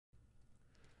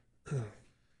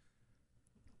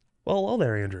Well, hello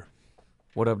there, Andrew.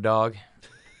 What up, dog?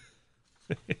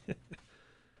 It's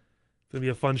gonna be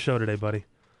a fun show today, buddy.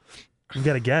 We've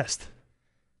got a guest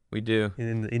We do.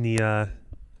 in the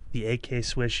AK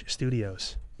Swish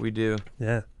Studios. We do.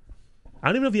 Yeah, I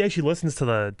don't even know if he actually listens to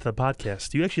the podcast.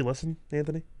 Do you actually listen,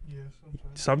 Anthony? Yeah,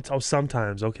 sometimes.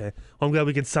 Sometimes. Okay. Well, I'm glad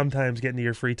we can sometimes get into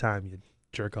your free time. You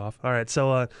jerk off. All right.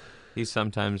 So We're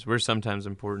sometimes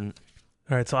important.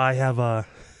 all right. So I have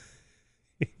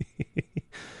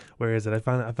where is it? I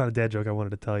found a dad joke I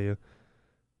wanted to tell you.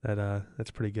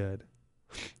 That's pretty good.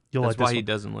 You'll That's like why this he one.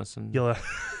 doesn't listen. You'll.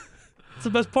 It's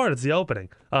the best part. It's the opening.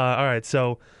 All right.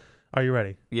 So, are you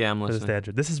ready Yeah, I'm for this listening. dad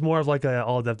joke? This is more of like a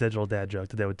all-deaf digital dad joke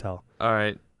that they would tell. All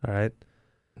right. All right.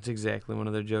 It's exactly one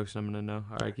of their jokes I'm going to know.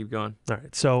 All right, keep going. All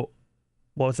right. So,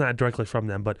 well, it's not directly from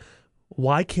them, but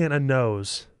why can't a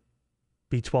nose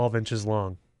be 12 inches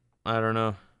long? I don't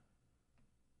know.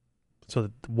 So,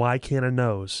 why can't a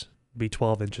nose be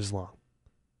 12 inches long?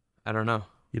 I don't know.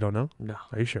 You don't know? No.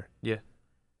 Are you sure? Yeah.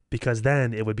 Because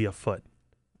then it would be a foot.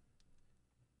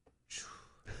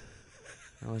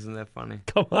 That wasn't that funny.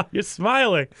 Come on, you're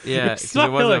smiling. Yeah, You're because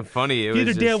it wasn't smiling. funny. It If you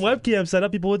was had a damn just... webcam set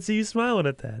up, people would see you smiling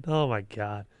at that. Oh my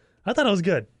god. I thought it was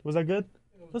good. Was that good?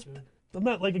 I'm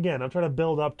not like again. I'm trying to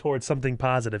build up towards something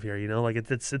positive here. You know, like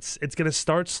it's gonna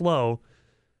start slow,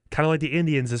 kind of like the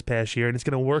Indians this past year, and it's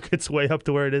gonna work its way up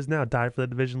to where it is now. Tie for the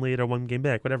division lead or one game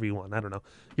back, whatever you want. I don't know.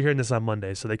 You're hearing this on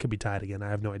Monday, so they could be tied again. I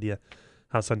have no idea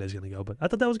how Sunday's gonna go, but I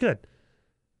thought that was good.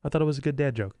 I thought it was a good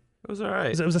dad joke. It was all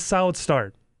right. It was a solid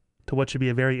start to what should be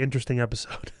a very interesting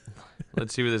episode.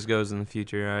 Let's see where this goes in the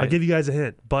future, all I'll right? give you guys a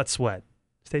hint. Butt sweat.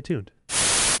 Stay tuned.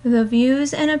 The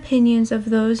views and opinions of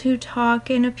those who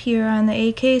talk and appear on the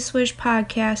AK Swish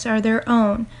podcast are their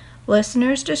own.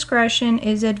 Listeners' discretion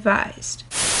is advised.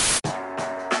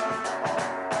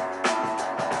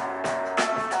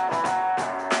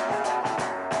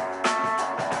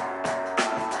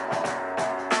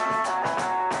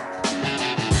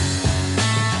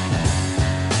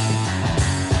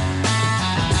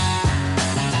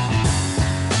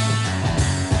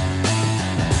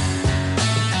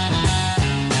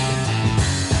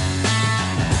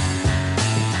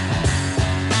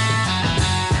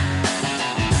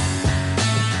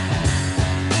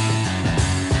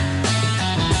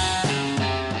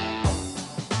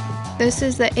 This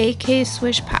is the AK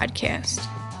Swish podcast.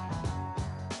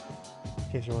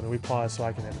 In case you're wondering, we paused so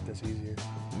I can edit this easier.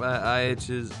 My eye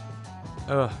itches.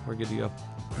 Oh, we're good to go.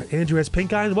 All right, Andrew has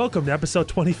pink eye, and welcome to episode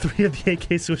 23 of the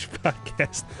AK Swish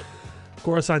podcast. Of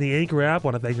course, on the Anchor app,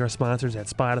 want to thank our sponsors at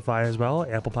Spotify as well,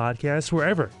 Apple Podcasts,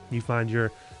 wherever you find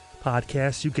your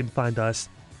podcasts. You can find us,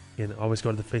 and always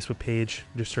go to the Facebook page.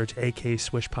 Just search AK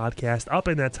Swish podcast. Up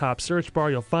in that top search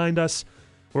bar, you'll find us.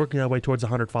 Working our way towards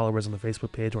 100 followers on the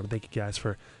Facebook page. I want to thank you guys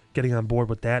for getting on board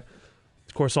with that.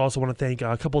 Of course, also want to thank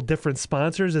a couple different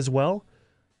sponsors as well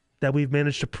that we've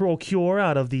managed to procure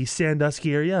out of the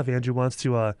Sandusky area. If Andrew wants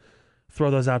to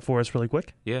throw those out for us really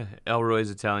quick. Yeah, Elroy's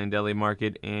Italian Deli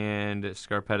Market and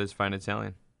Scarpetta's Fine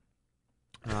Italian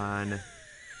on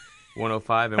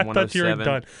 105 and I thought you were 107.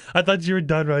 done. I thought you were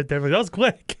done right there. But that was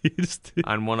quick. You just-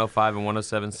 On 105 and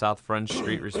 107 South Front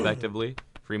Street, respectively,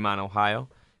 Fremont, Ohio.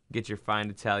 Get your fine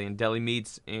Italian deli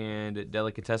meats and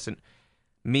delicatessen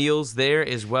meals there,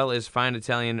 as well as fine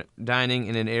Italian dining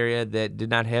in an area that did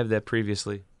not have that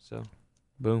previously. So,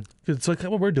 boom. It's like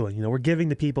what we're doing. You know, we're giving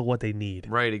the people what they need.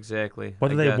 Right, exactly.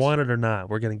 Whether I they guess. want it or not,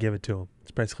 we're going to give it to them.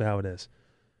 It's basically how it is.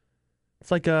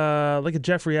 It's like a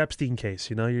Jeffrey Epstein case.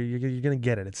 You know, you're going to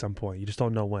get it at some point. You just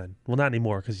don't know when. Well, not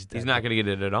anymore because he's dead. He's not going to get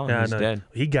it at all. Yeah, He's no, dead.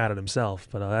 He got it himself,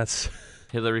 but that's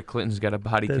Hillary Clinton's got a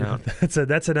body count.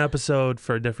 that's an episode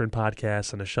for a different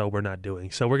podcast and a show we're not doing.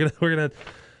 So we're gonna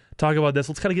talk about this.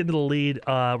 Let's kind of get into the lead.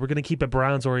 We're gonna keep it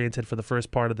Browns oriented for the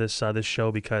first part of this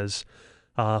show because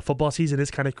football season is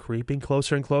kind of creeping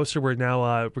closer and closer. We're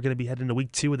now we're gonna be heading into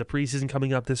week 2 of the preseason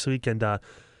coming up this week, and tell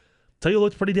you, it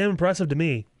looked pretty damn impressive to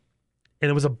me. And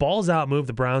it was a balls out move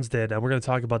the Browns did, and we're going to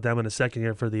talk about them in a second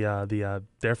here for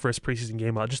their first preseason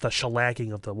game. Just a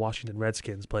shellacking of the Washington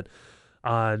Redskins, but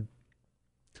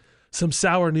some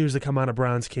sour news that come out of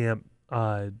Browns camp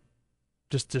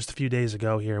just a few days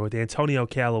ago here with Antonio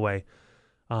Callaway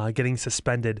getting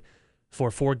suspended for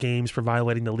 4 games for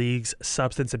violating the league's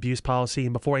substance abuse policy.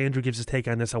 And before Andrew gives his take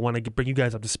on this, I want to bring you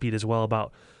guys up to speed as well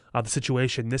about the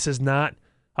situation. This is not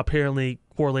apparently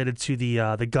correlated to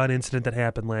the gun incident that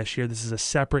happened last year. This is a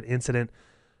separate incident.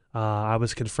 I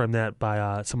was confirmed that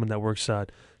by someone that works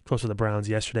close to the Browns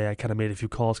yesterday. I kind of made a few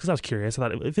calls because I was curious. I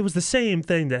thought if it was the same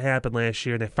thing that happened last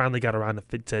year and they finally got around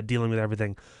to dealing with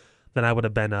everything, then I would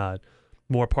have been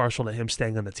more partial to him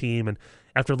staying on the team. And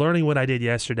after learning what I did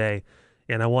yesterday,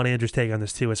 And I want Andrew's take on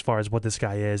this too, as far as what this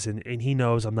guy is. And he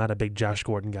knows I'm not a big Josh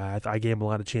Gordon guy. I gave him a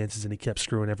lot of chances, and he kept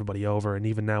screwing everybody over. And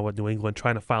even now with New England,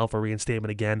 trying to file for reinstatement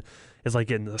again is like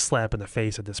getting a slap in the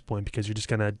face at this point, because you're just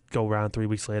going to go around 3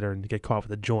 weeks later and get caught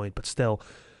with a joint. But still,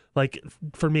 like,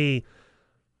 for me,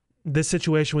 this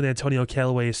situation with Antonio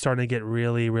Callaway is starting to get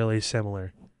really, really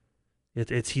similar.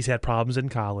 He's had problems in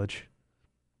college.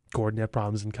 Gordon had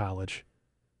problems in college.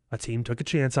 A team took a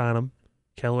chance on him.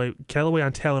 Callaway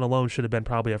on talent alone should have been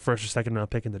probably a first or second round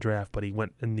pick in the draft, but he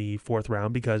went in the 4th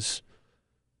round because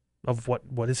of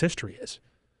what his history is.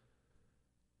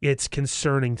 It's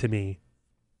concerning to me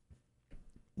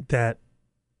that,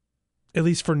 at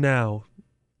least for now,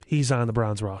 he's on the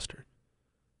Browns roster.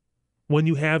 When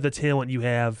you have the talent you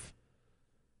have,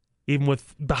 even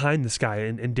with behind this guy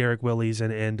and Derek Willis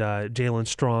and Jalen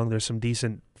Strong, there's some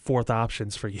decent 4th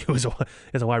options for you as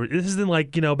a wide receiver. This isn't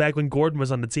like, back when Gordon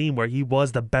was on the team where he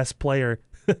was the best player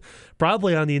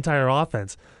probably on the entire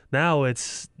offense. Now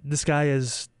it's, this guy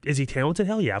is he talented?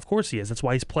 Hell yeah, of course he is. That's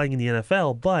why he's playing in the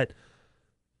NFL. But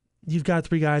you've got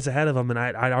 3 guys ahead of him, and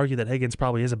I'd argue that Higgins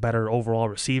probably is a better overall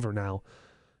receiver now.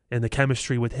 And the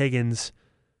chemistry with Higgins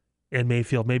and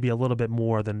Mayfield maybe a little bit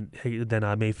more than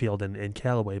Mayfield and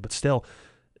Callaway. But still,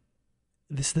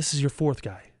 this is your 4th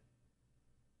guy.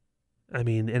 I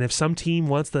mean, and if some team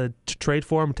wants to trade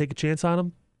for him and take a chance on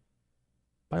him,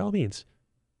 by all means.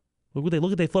 Look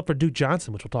at they flip for Duke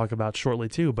Johnson, which we'll talk about shortly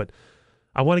too. But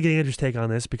I want to get Andrew's take on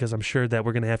this, because I'm sure that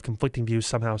we're going to have conflicting views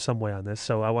somehow, some way on this.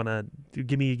 So I want to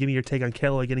give me your take on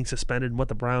Callaway getting suspended and what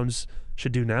the Browns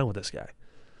should do now with this guy.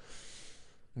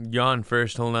 Yawn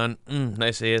first. Hold on.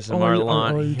 Nice ASMR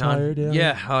lawn. Are you tired?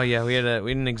 Yeah. Oh yeah. We had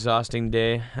an exhausting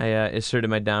day. I asserted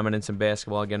my dominance in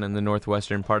basketball again in the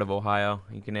northwestern part of Ohio.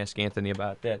 You can ask Anthony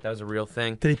about that. That was a real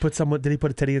thing. Did he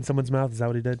put a titty in someone's mouth? Is that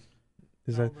what he did?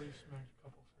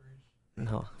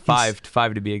 No, five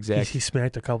to be exact. He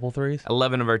smacked a couple threes.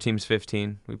 11 of our team's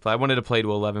 15. I wanted to play to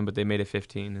 11, but they made it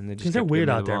 15, and they just. They're weird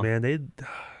out there, man.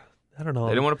 I don't know.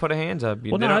 They didn't want to put their hands up.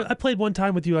 Well, no, I played one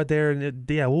time with you out there, and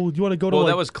you want to go to? Well,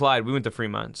 that was Clyde. We went to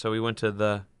Fremont, so we went to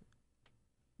the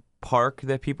park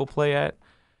that people play at.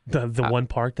 The one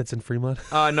park that's in Fremont?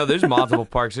 No, there's multiple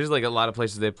parks. There's like a lot of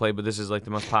places they play, but this is like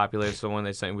the most popular. It's the one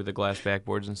they sent with the glass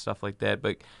backboards and stuff like that.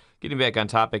 But getting back on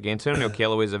topic, Antonio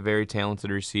Callaway is a very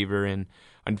talented receiver, and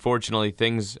unfortunately,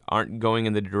 things aren't going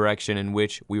in the direction in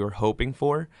which we were hoping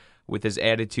for, with his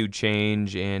attitude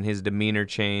change and his demeanor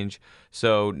change.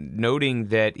 So noting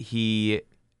that he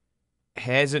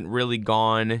hasn't really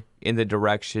gone in the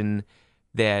direction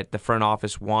that the front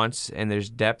office wants, and there's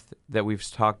depth that we've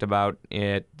talked about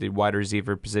at the wide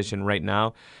receiver position right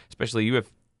now. Especially you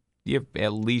have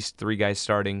at least 3 guys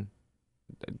starting,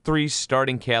 3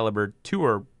 starting caliber, 2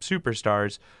 are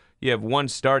superstars. You have 1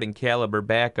 starting caliber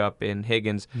backup in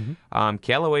Higgins. Mm-hmm.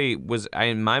 Callaway was,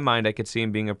 in my mind, I could see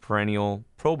him being a perennial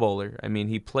Pro Bowler. I mean,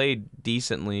 he played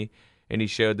decently, and he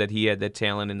showed that he had the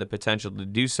talent and the potential to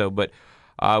do so. But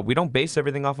we don't base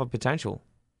everything off of potential.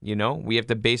 We have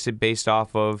to base it based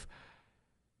off of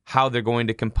how they're going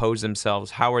to compose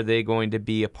themselves. How are they going to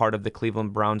be a part of the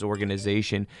Cleveland Browns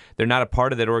organization? They're not a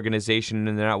part of that organization,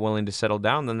 and they're not willing to settle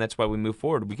down. Then that's why we move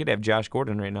forward. We could have Josh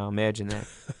Gordon right now. Imagine that.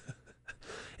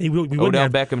 Odell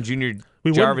Beckham Jr.,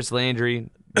 Jarvis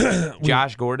Landry,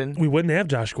 Josh Gordon. We wouldn't have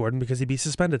Josh Gordon because he'd be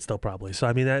suspended still probably. So,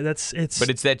 I mean, it's... But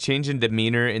it's that change in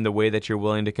demeanor in the way that you're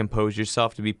willing to compose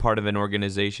yourself to be part of an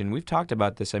organization. We've talked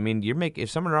about this. I mean, if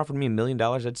someone offered me $1 million,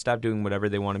 I'd stop doing whatever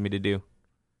they wanted me to do.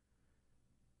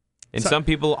 And some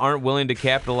people aren't willing to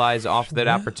capitalize off that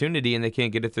opportunity, and they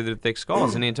can't get it through their thick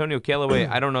skulls. And Antonio Callaway,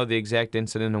 I don't know the exact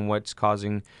incident and what's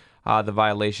causing the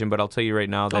violation, but I'll tell you right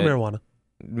now that... marijuana.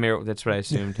 That's what I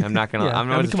assumed. I'm not gonna. I'm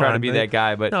not gonna try to be that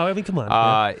guy, but no. I mean, come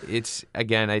on. It's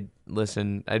again.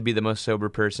 I'd be the most sober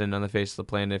person on the face of the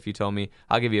planet if you told me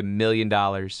I'll give you $1 million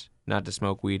not to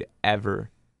smoke weed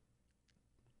ever,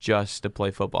 just to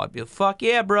play football. I'd be like, fuck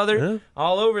yeah, brother, yeah.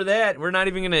 All over that. We're not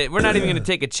even gonna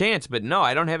take a chance. But no,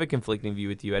 I don't have a conflicting view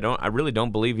with you. I really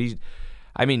don't believe he's.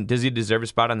 I mean, does he deserve a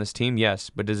spot on this team?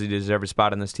 Yes, but does he deserve a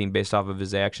spot on this team based off of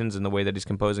his actions and the way that he's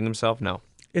composing himself? No.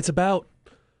 It's about.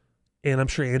 And I'm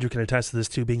sure Andrew can attest to this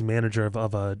too, being manager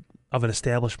of an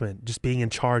establishment, just being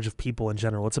in charge of people in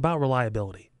general. It's about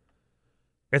reliability.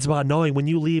 It's about knowing when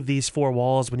you leave these 4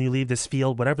 walls, when you leave this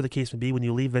field, whatever the case may be, when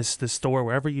you leave this store,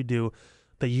 wherever you do,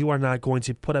 that you are not going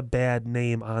to put a bad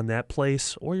name on that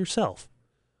place or yourself.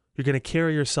 You're going to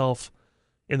carry yourself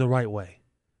in the right way,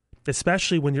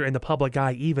 especially when you're in the public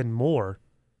eye even more,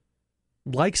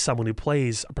 like someone who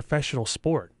plays a professional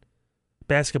sport.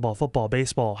 Basketball, football,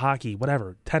 baseball, hockey,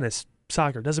 whatever, tennis,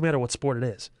 soccer, doesn't matter what sport it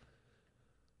is.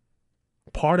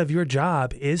 Part of your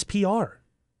job is PR.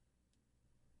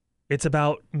 It's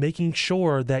about making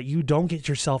sure that you don't get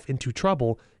yourself into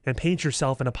trouble and paint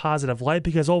yourself in a positive light,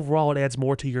 because overall it adds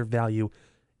more to your value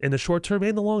in the short term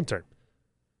and the long term.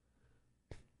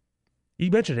 You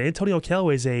mentioned it, Antonio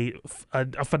Callaway is a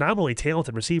phenomenally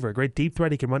talented receiver, a great deep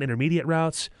threat. He can run intermediate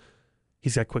routes.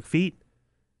 He's got quick feet,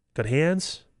 good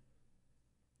hands.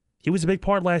 He was a big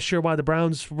part last year why the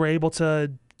Browns were able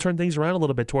to turn things around a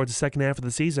little bit towards the second half of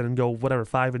the season and go 5-2,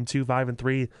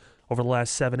 5-3 over the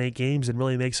last 7-8 games and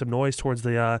really make some noise towards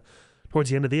the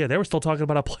end of the year. They were still talking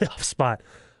about a playoff spot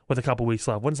with a couple weeks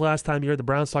left. When's the last time you heard the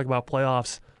Browns talk about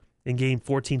playoffs in game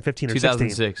 14, 15, or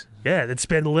 2006. 16? Yeah, it's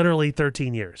been literally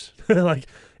 13 years. Like,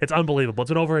 it's unbelievable. It's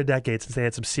been over a decade since they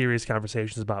had some serious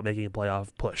conversations about making a playoff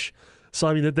push. So,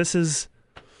 I mean, this is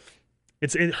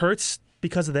it hurts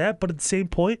because of that, but at the same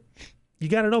point, you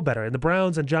got to know better. And the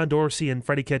Browns and John Dorsey and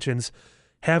Freddie Kitchens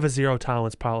have a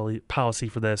zero-tolerance policy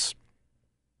for this.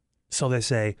 So they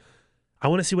say, I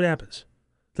want to see what happens.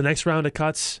 The next round of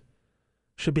cuts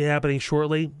should be happening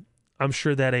shortly. I'm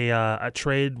sure that a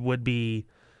trade would be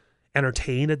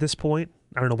entertained at this point.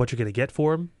 I don't know what you're going to get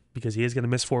for him because he is going to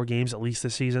miss 4 games at least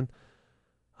this season.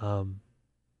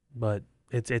 But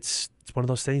it's one of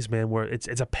those things, man, where it's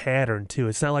a pattern too.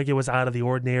 It's not like it was out of the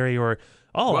ordinary or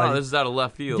this is out of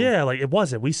left field. Yeah, like it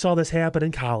wasn't. We saw this happen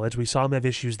in college. We saw him have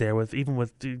issues there with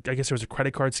I guess there was a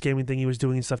credit card scamming thing he was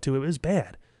doing and stuff too. It was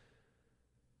bad.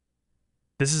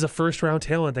 This is a first-round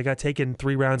talent that got taken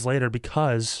 3 rounds later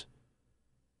because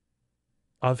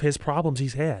of his problems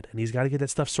he's had. And he's got to get that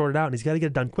stuff sorted out, and he's got to get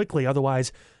it done quickly.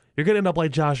 Otherwise, you're going to end up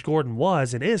like Josh Gordon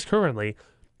was and is currently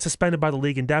suspended by the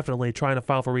league indefinitely, trying to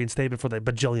file for reinstatement for the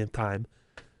bajillionth time.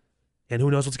 And who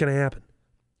knows what's going to happen.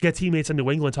 Get teammates in New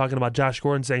England talking about Josh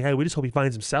Gordon saying, hey, we just hope he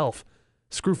finds himself.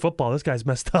 Screw football. This guy's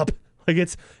messed up. Like,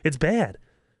 it's bad.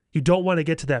 You don't want to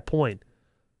get to that point.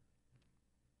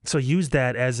 So use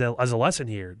that as a lesson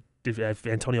here. If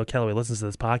Antonio Callaway listens to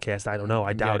this podcast, I don't know.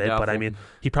 I doubt it, but I mean,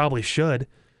 he probably should,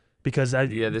 because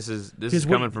this is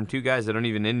coming from 2 guys that aren't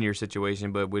even in your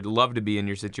situation, but would love to be in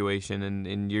your situation,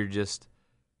 and you're just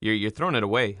you're throwing it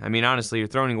away. I mean, honestly, you're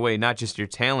throwing away not just your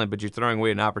talent, but you're throwing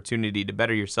away an opportunity to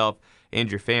better yourself and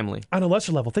your family. On a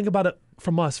lesser level, think about it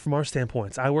from our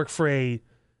standpoints. I work for a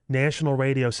national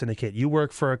radio syndicate. You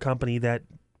work for a company that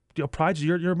prides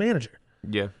you're a manager.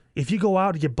 Yeah. If you go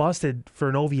out and get busted for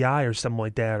an OVI or something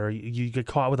like that, or you get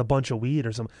caught with a bunch of weed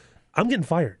or something, I'm getting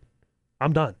fired.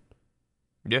 I'm done.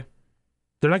 Yeah.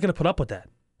 They're not going to put up with that.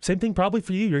 Same thing probably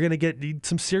for you. You're going to get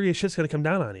some serious shit's going to come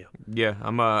down on you. Yeah,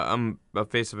 I'm a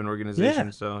face of an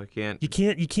organization, so I can't. You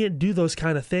can't do those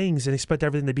kind of things and expect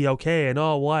everything to be okay. And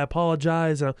I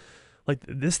apologize. Like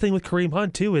this thing with Kareem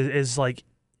Hunt too is like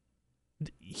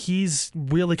he's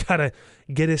really got to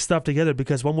get his stuff together,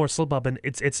 because one more slip up and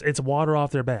it's water off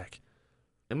their back.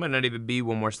 It might not even be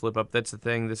one more slip up. That's the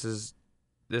thing.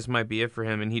 This might be it for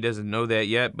him, and he doesn't know that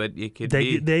yet, but it could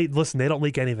be. They don't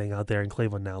leak anything out there in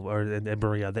Cleveland now, or in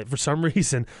Berea. For some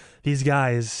reason, these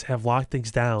guys have locked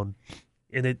things down,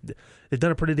 and they've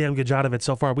done a pretty damn good job of it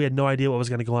so far. We had no idea what was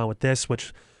going to go on with this,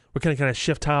 which we're going to kind of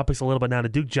shift topics a little bit now to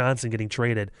Duke Johnson getting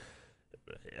traded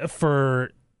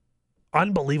for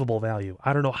unbelievable value.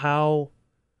 I don't know how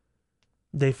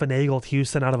they finagled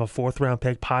Houston out of a 4th-round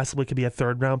pick, possibly could be a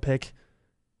 3rd-round pick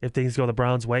if things go the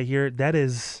Browns' way here. That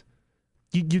is...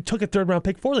 You took a 3rd-round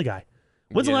pick for the guy.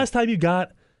 When's the last time you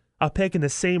got a pick in the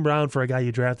same round for a guy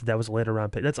you drafted that was a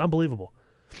later-round pick? That's unbelievable.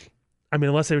 I mean,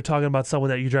 unless they were talking about someone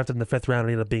that you drafted in the 5th round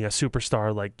and ended up being a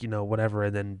superstar, like, whatever,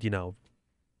 and then,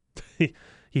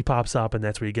 he pops up and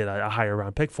that's where you get a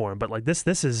higher-round pick for him. But, like, this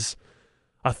is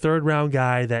a 3rd-round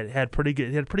guy that had a pretty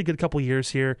good couple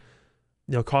years here,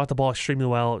 caught the ball extremely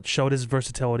well, showed his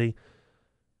versatility.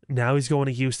 Now he's going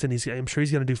to Houston. I'm sure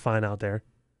he's going to do fine out there.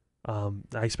 I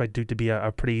expect Duke to be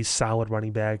a pretty solid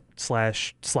running back /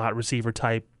 slot receiver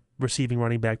type receiving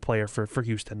running back player for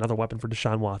Houston. Another weapon for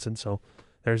Deshaun Watson. So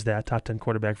there's that top 10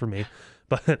 quarterback for me.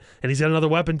 And he's got another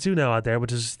weapon too now out there,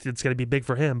 which is it's going to be big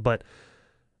for him. But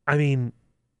I mean,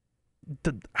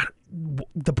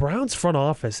 the Browns front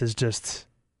office is just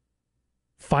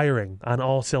firing on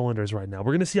all cylinders right now.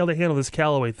 We're going to see how they handle this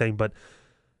Callaway thing, but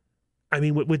I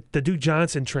mean, with the Duke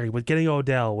Johnson trade, with getting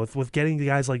Odell, with getting the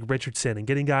guys like Richardson and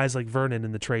getting guys like Vernon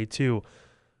in the trade too,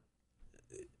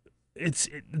 it's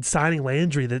signing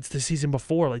Landry that's the season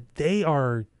before. Like they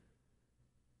are,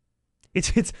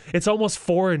 it's almost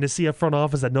foreign to see a front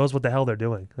office that knows what the hell they're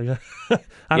doing. Like,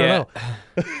 I don't know.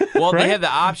 Well, right? They have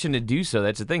the option to do so.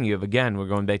 That's the thing. You have, again, we're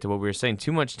going back to what we were saying,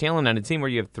 too much talent on a team where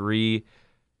you have 3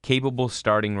 capable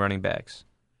starting running backs.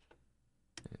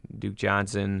 Duke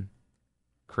Johnson,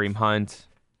 Kareem Hunt,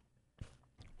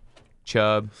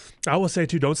 Chubb. I will say,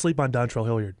 too, don't sleep on Dontrell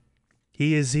Hilliard.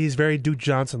 He's very Duke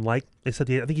Johnson-like, except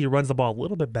I think he runs the ball a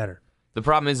little bit better. The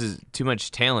problem is too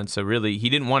much talent, so really he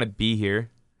didn't want to be here.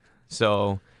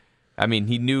 So, I mean,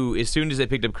 he knew as soon as they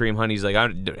picked up Kareem Hunt, he's like,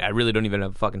 I really don't even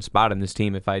have a fucking spot on this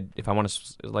team if I want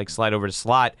to like slide over to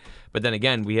slot. But then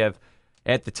again, we have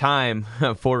at the time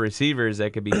 4 receivers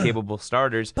that could be capable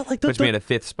starters, But like, puts me at a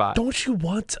 5th spot. Don't you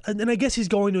want? And I guess he's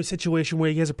going to a situation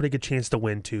where he has a pretty good chance to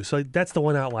win too. So that's the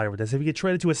one outlier with this. If you get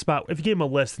traded to a spot, if you gave him a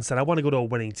list and said, "I want to go to a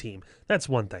winning team," that's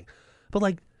one thing. But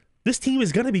like, this team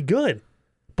is going to be good.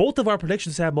 Both of our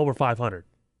predictions have them over 500.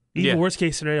 Even worst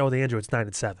case scenario with Andrew, it's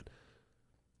 9-7.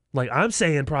 Like, I'm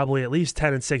saying probably at least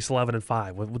 10-6,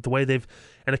 11-5 with the way they've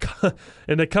and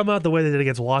to come out the way they did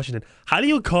against Washington. How do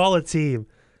you call a team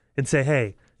and say,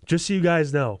 "Hey, just so you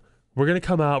guys know, we're going to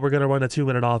come out, we're going to run a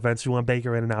 2-minute offense. We want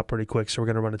Baker in and out pretty quick, so we're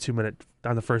going to run a 2-minute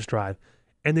on the first drive,"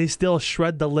 and they still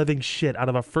shred the living shit out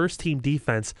of a first-team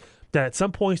defense that at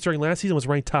some points during last season was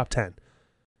ranked top 10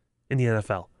 in the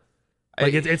NFL.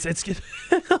 Like it's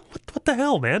what the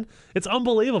hell, man? It's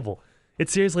unbelievable.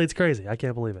 It's crazy. I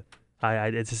can't believe it.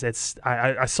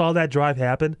 I saw that drive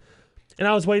happen, and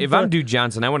I was waiting. If I'm Duke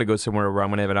Johnson, I want to go somewhere where I'm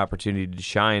going to have an opportunity to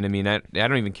shine. I mean, I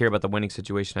don't even care about the winning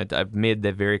situation. I've made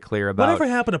that very clear about. Whatever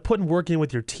happened to putting work in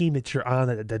with your team that you're on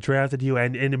that drafted you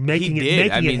and making he did.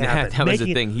 it happen? That was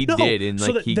the thing. He did, and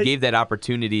like he gave that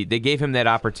opportunity. They gave him that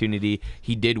opportunity.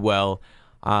 He did well.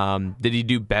 Did he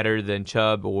do better than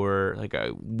Chubb or like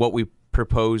what we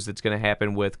proposed that's going to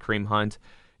happen with Kareem Hunt?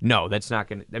 No, that's not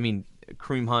going to. I mean,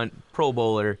 Kareem Hunt, Pro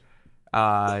Bowler.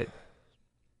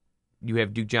 You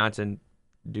have Duke Johnson.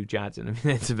 I mean,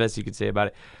 that's the best you could say about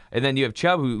it. And then you have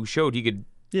Chubb, who showed he could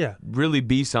really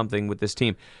be something with this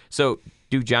team. So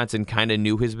Duke Johnson kind of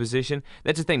knew his position.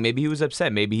 That's the thing. Maybe he was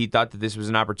upset. Maybe he thought that this was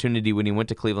an opportunity when he went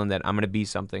to Cleveland that I'm going to be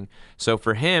something. So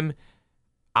for him,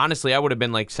 honestly, I would have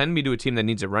been like, send me to a team that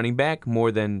needs a running back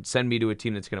more than send me to a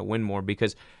team that's going to win more,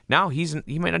 because now he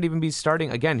might not even be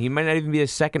starting again. He might not even be a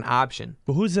second option.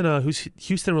 But who's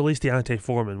Houston released Deontay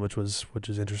Foreman, which is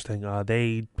interesting. Did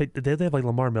they have like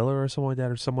Lamar Miller or someone like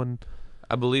that, or someone?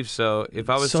 I believe so. If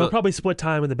I was he'll probably split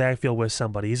time in the backfield with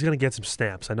somebody. He's going to get some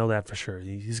snaps. I know that for sure.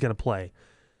 He's going to play.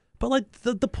 But like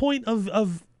the point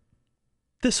of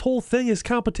this whole thing is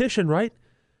competition, right?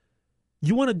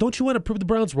 Don't you want to prove the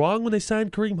Browns wrong when they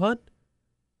signed Kareem Hunt?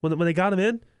 When they got him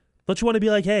in? Don't you want to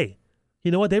be like, hey, you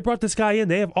know what? They brought this guy in.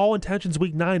 They have all intentions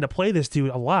week 9 to play this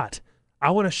dude a lot. I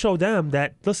want to show them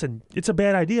that, listen, it's a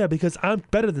bad idea because I'm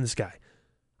better than this guy.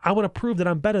 I want to prove that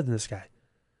I'm better than this guy.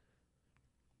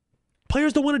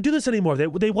 Players don't want to do this anymore.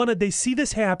 They see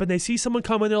this happen. They see someone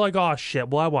come in. They're like, oh, shit,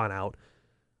 well, I want out.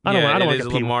 I don't want to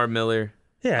compete. Lamar Miller.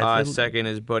 Yeah. Second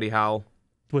is Buddy Howell.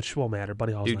 Which won't matter.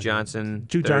 Buddy Hall's Duke Johnson.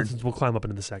 Duke Johnson will climb up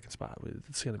into the second spot.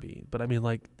 It's going to be, but I mean,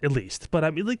 like, at least. But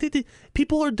I mean, like,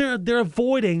 people are they're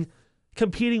avoiding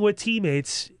competing with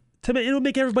teammates. It'll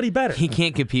make everybody better. He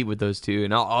can't compete with those two.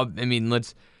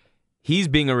 And he's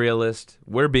being a realist.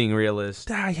 We're being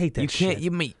realists. I hate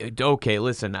that. Okay,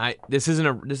 listen. This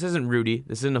isn't Rudy.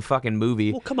 This isn't a fucking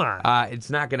movie. Well, come on. It's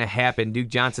not going to happen. Duke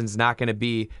Johnson's not going to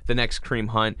be the next Kareem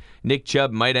Hunt. Nick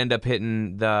Chubb might end up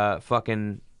hitting the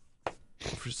fucking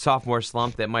sophomore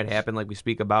slump that might happen, like we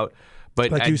speak about,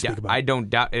 but I don't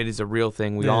doubt it is a real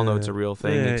thing. We all know it's a real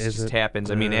thing. It just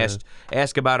happens. I mean,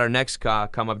 ask about our next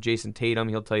come up, Jason Tatum.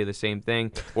 He'll tell you the same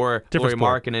thing. Or Lauri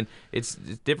Markkanen. It's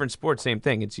different sports, same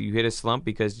thing. It's you hit a slump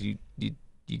because you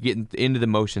get into the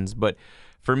motions. But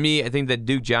for me, I think that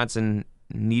Duke Johnson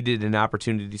needed an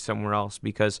opportunity somewhere else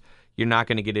because you're not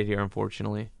going to get it here.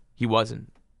 Unfortunately, he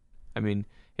wasn't. I mean,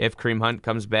 if Kareem Hunt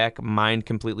comes back, mind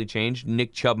completely changed.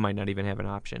 Nick Chubb might not even have an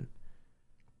option.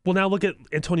 Well, now look at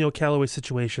Antonio Callaway's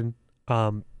situation.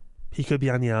 He could be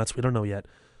on the outs. We don't know yet.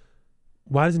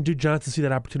 Why doesn't Duke Johnson see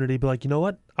that opportunity and be like, you know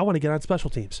what? I want to get on special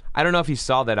teams. I don't know if he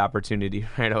saw that opportunity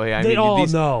right away. They all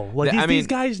know. Like these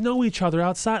guys know each other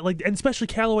outside. Like, and especially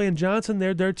Callaway and Johnson.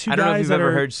 They're two guys. I don't know if you've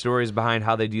ever heard stories behind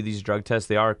how they do these drug tests.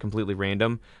 They are completely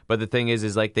random. But the thing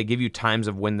is like they give you times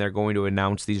of when they're going to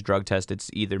announce these drug tests. It's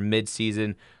either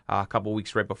mid-season, a couple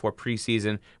weeks right before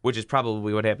preseason, which is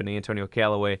probably what happened to Antonio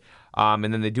Callaway. And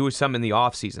then they do some in the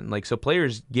off season. Like, so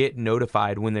players get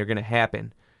notified when they're going to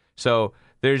happen. So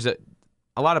there's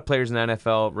a lot of players in the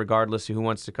NFL, regardless of who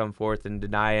wants to come forth and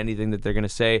deny anything that they're going to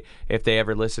say, if they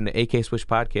ever listen to AK Swish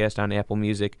Podcast on Apple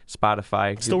Music,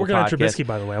 Spotify, Still working on Trubisky,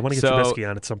 by the way. I want to get Trubisky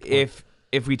on at some point.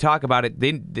 If we talk about it,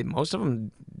 they most of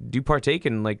them do partake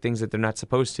in like things that they're not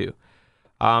supposed to,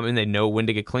 and they know when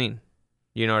to get clean.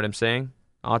 You know what I'm saying?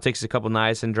 All it takes is a couple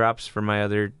niacin drops for my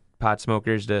other pot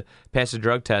smokers to pass a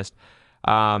drug test.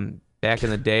 Back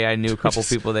in the day, I knew a couple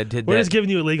people that did We're that. just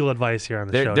giving you legal advice here on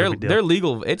the show. They're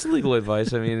legal. It's legal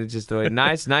advice. I mean, it's just the way.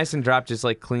 Nice and drop just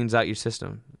like cleans out your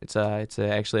system. It's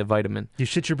actually a vitamin. You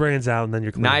shit your brains out and then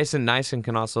you're clean. Nice and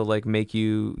can also like make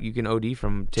you can OD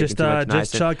from taking too much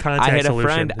just chug contact I had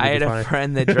solution. I had a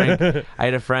friend that drank. I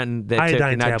had a friend that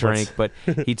Iodine not tablets. drank,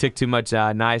 but he took too much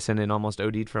niacin and almost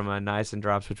OD'd from niacin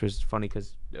drops, which was funny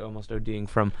because almost ODing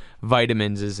from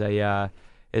vitamins is a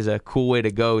cool way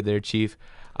to go there, Chief.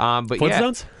 But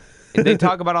Flintstones? They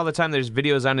talk about all the time. There's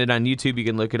videos on it on YouTube. You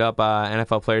can look it up.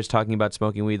 NFL players talking about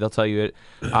smoking weed. They'll tell you it.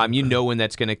 You know when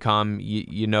that's going to come.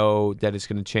 You know that it's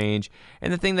going to change.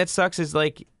 And the thing that sucks is,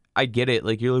 like, I get it.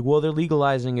 Like, you're like, well, they're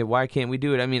legalizing it. Why can't we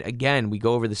do it? I mean, again, we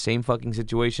go over the same fucking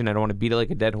situation. I don't want to beat it like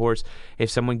a dead horse. If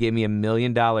someone gave me $1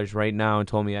 million right now and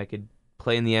told me I could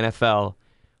play in the NFL,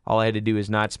 all I had to do is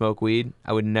not smoke weed,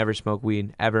 I would never smoke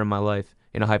weed ever in my life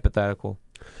in a hypothetical.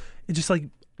 It's just like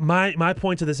my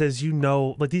point to this is,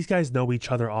 like these guys know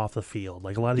each other off the field.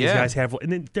 Like a lot of these guys have,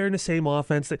 and they're in the same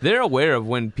offense. They're aware of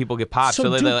when people get popped, so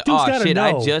they're like, Duke's "Oh shit,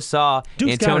 know. I just saw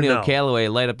Duke's Antonio Callaway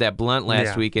light up that blunt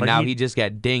last week, and like now he just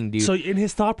got dinged, dude." So in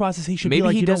his thought process, he should maybe be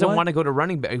like, he doesn't want to to go to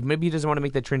running back. Maybe he doesn't want to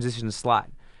make that transition to slot.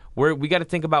 We got to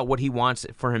think about what he wants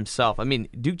for himself. I mean,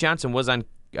 Duke Johnson was on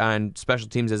special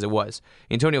teams as it was.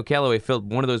 Antonio Callaway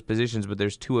filled one of those positions, but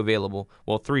there's 2 available.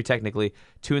 Well, 3 technically.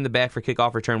 2 in the back for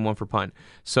kickoff return, 1 for punt.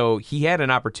 So he had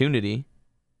an opportunity.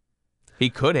 He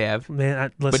could have.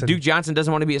 Man, listen. But Duke Johnson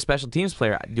doesn't want to be a special teams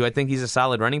player. Do I think he's a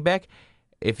solid running back?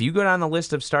 If you go down the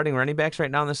list of starting running backs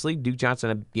right now in this league, Duke Johnson,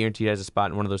 I guarantee, has a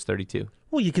spot in one of those 32.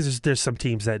 Well, because there's some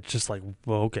teams that just like,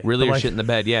 well, okay. Really but are like, shit in the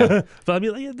bed, yeah. But I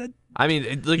mean,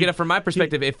 like, Look at it from my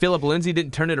perspective. If Philip Lindsay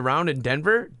didn't turn it around in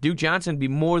Denver, Duke Johnson would be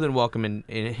more than welcome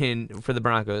in for the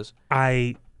Broncos.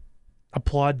 I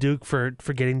applaud Duke for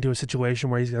getting to a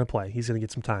situation where he's going to play. He's going to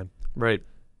get some time. Right.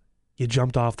 You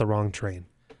jumped off the wrong train.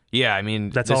 Yeah, I mean,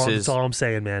 that's all I'm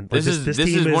saying, man. Like, this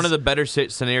is one of the better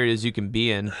scenarios you can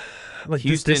be in. Like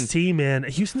Houston, this team, man.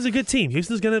 Houston's a good team.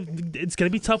 It's gonna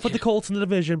be tough with the Colts in the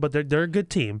division, but they're a good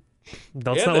team. And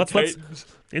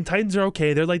Titans are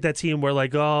okay. They're like that team where,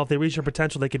 like, if they reach their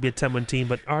potential, they could be a 10-win team.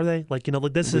 But are they? Like,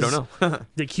 like this we is. don't know.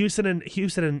 Like Houston and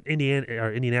Indiana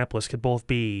or Indianapolis could both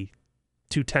be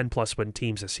 2 10+ win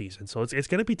teams this season. So it's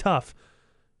gonna be tough.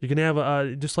 You're gonna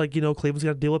have just like Cleveland's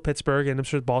got to deal with Pittsburgh, and I'm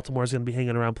sure Baltimore's gonna be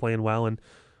hanging around playing well. And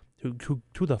who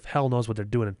the hell knows what they're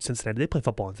doing in Cincinnati? They play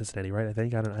football in Cincinnati, right? I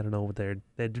think I don't know what they're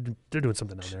doing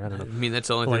something down there. I don't know. I mean, that's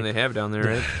the only thing they have down there,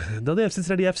 right? No, they have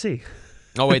Cincinnati FC.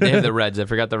 Oh wait, they have the Reds. I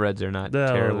forgot the Reds are not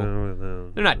terrible. No.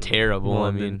 They're not terrible. Well,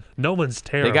 I mean, no one's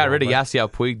terrible. They got rid of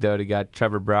Yasiel Puig though. They got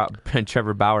Trevor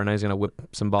Bauer. Now he's gonna whip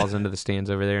some balls into the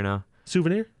stands over there now.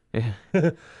 Souvenir.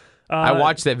 Yeah. I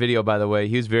watched that video, by the way.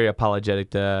 He was very apologetic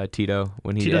to Tito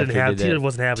when he Tito did that. Tito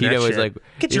wasn't having Tito that was shit. like,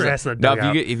 "Get your ass in the no,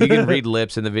 dugout." if you can read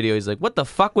lips in the video, he's like, "What the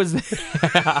fuck was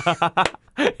that?"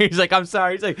 He's like, "I'm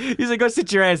sorry." He's like, "Go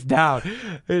sit your ass down."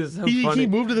 It's so funny. He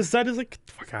moved to the side. He's like, "Get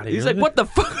the fuck out of here." He's like, "What the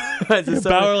fuck?"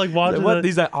 Bauer like walked.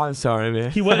 He's like, "Oh, I'm sorry,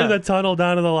 man." He went in the tunnel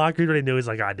down to the locker room and he knew. He's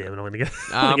like, "God damn it, I'm gonna get.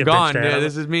 I'm gone. Yeah,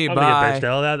 this is me. I'm Bye. gonna get benched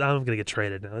out. I'm gonna get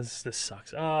traded now. This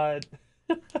sucks."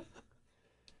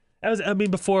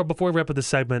 Before we wrap up this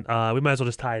segment, we might as well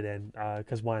just tie it in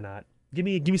because why not? Give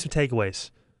me some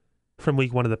takeaways from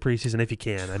week 1 of the preseason if you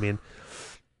can. I mean,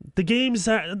 the games,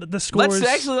 the scores.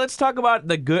 Let's talk about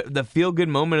the feel good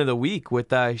moment of the week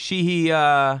with Sheehy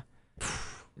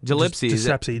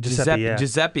Giuseppe.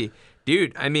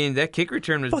 Dude, I mean that kick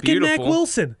return was fucking beautiful. Mac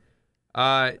Wilson.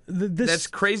 That's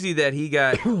crazy that he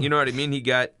got. You know what I mean? He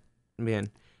got.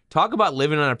 Man, talk about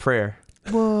living on a prayer.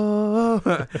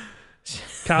 Whoa.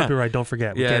 Copyright, don't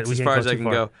forget. Yeah, it's as far as I can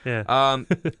go. Yeah.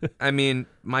 I mean,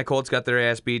 my Colts got their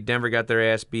ass beat. Denver got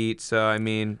their ass beat. So, I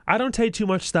mean, I don't take too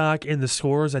much stock in the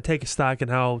scores. I take stock in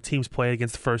how teams play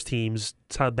against the first teams,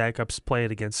 how backups play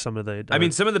it against some of the. I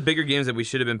mean, some of the bigger games that we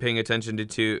should have been paying attention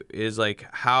to is like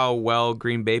how well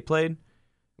Green Bay played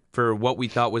for what we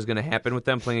thought was going to happen with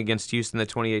them playing against Houston, the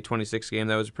 28-26 game.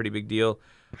 That was a pretty big deal.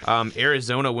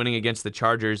 Arizona winning against the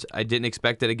Chargers, I didn't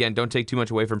expect it. Again, don't take too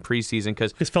much away from preseason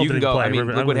because you can go. I mean,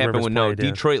 look what happened with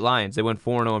Detroit Lions. They went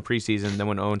 4-0 in preseason, then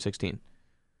went 0-16.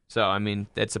 So I mean,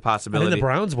 that's a possibility. I think the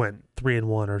Browns went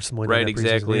 3-1 or something. Right, like that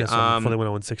exactly. Before they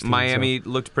went 0-16. Miami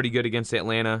looked pretty good against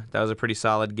Atlanta. That was a pretty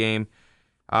solid game.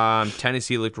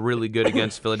 Tennessee looked really good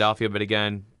against Philadelphia, but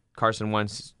again, Carson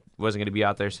Wentz wasn't going to be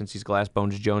out there since he's Glass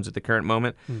Bones Jones at the current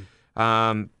moment.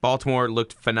 Baltimore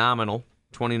looked phenomenal,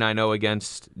 29-0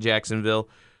 against Jacksonville.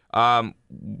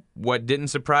 What didn't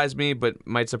surprise me, but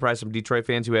might surprise some Detroit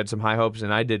fans who had some high hopes,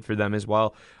 and I did for them as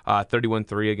well,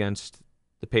 31-3 against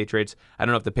the Patriots. I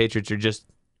don't know if the Patriots are just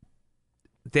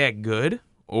that good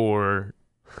or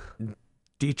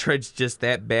Detroit's just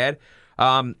that bad.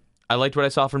 I liked what I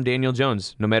saw from Daniel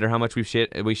Jones. No matter how much we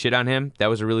shit on him, that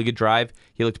was a really good drive.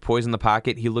 He looked poised in the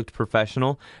pocket. He looked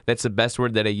professional. That's the best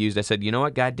word that I used. I said, you know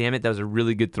what? God damn it, that was a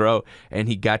really good throw. And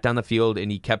he got down the field and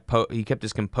he kept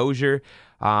his composure.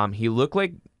 He looked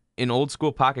like an old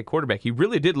school pocket quarterback. He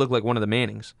really did look like one of the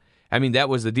Mannings. I mean, that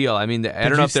was the deal. I mean, I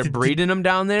don't know if they're breeding him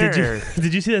down there.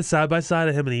 Did you see that side by side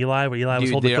of him and Eli, where Eli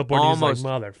was holding the clipboard? And he was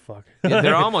like, "Motherfucker." Yeah,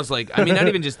 they're almost like. I mean, not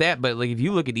even just that, but like if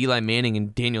you look at Eli Manning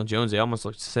and Daniel Jones, they almost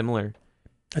look similar.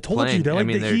 I told you,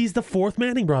 he's the fourth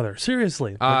Manning brother.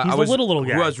 Seriously, he's the little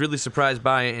guy. Who I was really surprised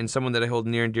by, and someone that I hold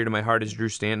near and dear to my heart is Drew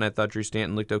Stanton. I thought Drew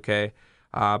Stanton looked okay.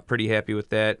 Pretty happy with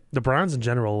that. The Browns in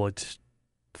general looked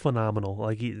phenomenal.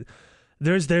 Like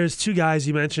there's two guys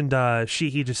you mentioned,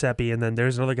 Sheehy Giuseppe, and then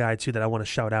there's another guy too that I want to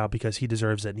shout out because he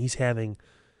deserves it. And he's having,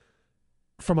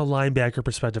 from a linebacker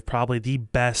perspective, probably the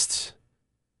best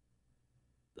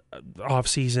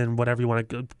off-season, whatever you want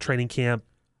to, training camp.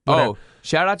 Whatever. Oh,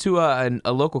 shout out to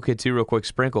a local kid too, real quick.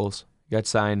 Sprinkles got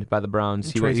signed by the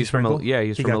Browns. He's from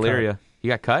Elyria. You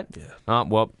got cut? Yeah.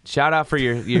 Well, shout out for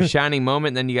your shining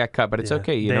moment. Then you got cut, but it's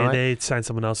okay. You know what? They signed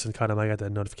someone else and cut him. I got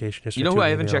that notification yesterday. You know who I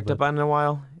haven't checked up on in a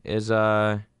while is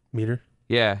Meter.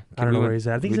 Yeah, I don't know where he's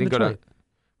at. I think he's in Detroit.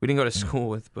 We didn't go to school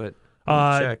with, but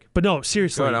check. But no,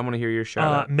 seriously. Go ahead, I want to hear your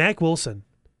shout out. Mack Wilson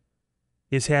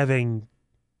is having,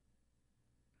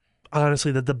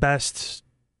 honestly, the best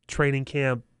training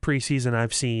camp preseason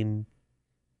I've seen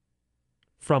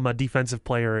from a defensive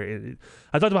player.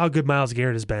 I talked about how good Myles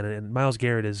Garrett has been, and Myles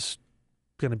Garrett is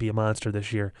going to be a monster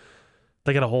this year.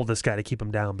 They got to hold this guy to keep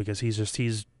him down because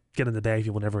he's getting the bag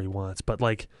whenever he wants. But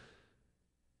like,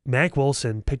 Mack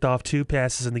Wilson picked off 2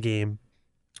 passes in the game.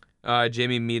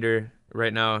 Jamie Meter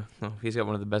right now, he's got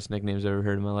one of the best nicknames I've ever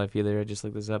heard in my life. Either I just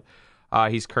looked this up.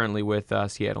 He's currently with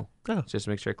Seattle. Oh. Just to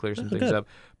make sure I clear some things up.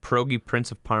 Pierogi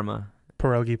Prince of Parma.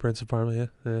 Pierogi Prince of Parma, yeah.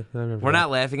 I remember we're not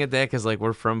laughing at that because like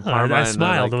we're from Parma. I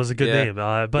smiled. It was a good name.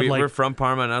 But we're from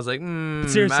Parma, and I was like,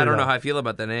 seriously, I don't know how I feel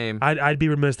about the name. I'd be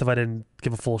remiss if I didn't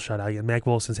give a full shout out again. Mack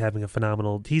Wilson's having a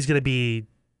phenomenal. He's going to be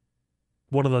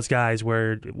one of those guys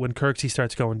where when Kirksey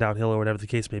starts going downhill or whatever the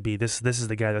case may be, this is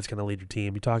the guy that's going to lead your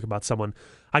team. You talk about someone.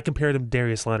 I compared him to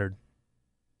Darius Leonard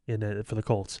for the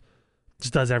Colts.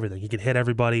 Just does everything. He can hit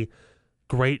everybody.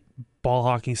 Great ball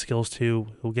hawking skills too.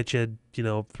 He'll get you,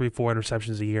 3-4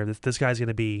 interceptions a year. This guy's going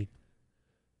to be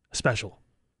special.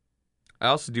 I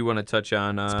also do want to touch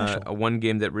on one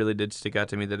game that really did stick out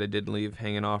to me that I did leave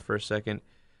hanging off for a second.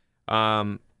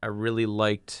 I really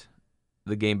liked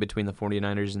the game between the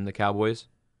 49ers and the Cowboys.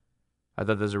 I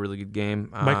thought that was a really good game.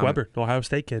 Mike Weber, Ohio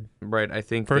State kid. Right. I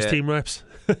think first team reps.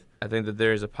 I think that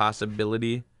there is a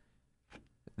possibility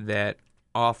that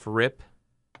off rip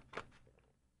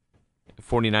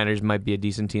 49ers might be a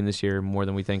decent team this year more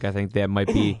than we think. I think that might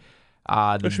be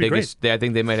the biggest. I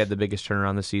think they might have the biggest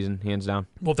turnaround this season, hands down.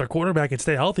 Well, if their quarterback can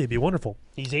stay healthy, it'd be wonderful.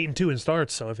 He's 8-2 in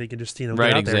starts, so if he can just get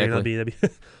out exactly. there, that'd be.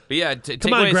 But yeah,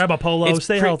 come on, grab a polo,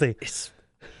 stay healthy.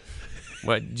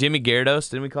 What, Jimmy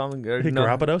Gyarados? Didn't we call him?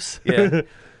 Galapagos? Yeah.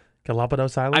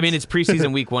 Galapagos Islands? I mean, it's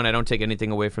preseason week 1. I don't take anything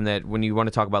away from that. When you want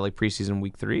to talk about like preseason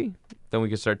week 3, then we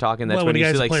can start talking. That's when you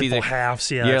see like full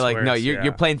halves. Yeah, you're like, no,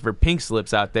 you're playing for pink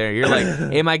slips out there. You're like,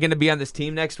 am I going to be on this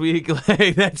team next week?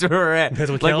 Like that's where we're at.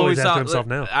 That's what like Kelly's after himself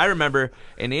now. I remember,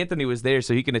 and Anthony was there,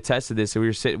 so he can attest to this. So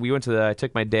we went to I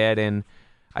took my dad and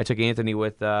I took Anthony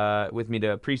with me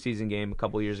to a preseason game a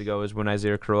couple years ago. It was when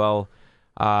Isaiah Crowell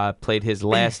played his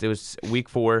last. It was week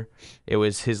 4. It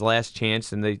was his last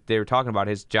chance, and they were talking about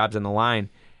his job's on the line.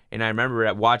 And I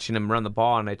remember watching him run the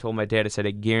ball, and I told my dad, I said,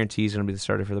 I guarantee he's going to be the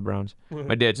starter for the Browns.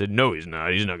 My dad said, no, he's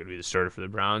not. He's not going to be the starter for the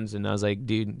Browns. And I was like,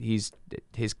 dude, his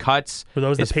cuts, were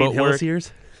those his the Peyton footwork. Hillis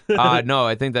years? No,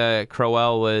 I think that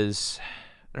Crowell was,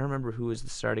 I don't remember who was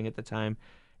starting at the time.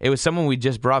 It was someone we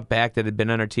just brought back that had been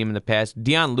on our team in the past.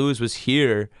 Deion Lewis was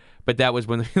here, but that was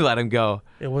when we let him go.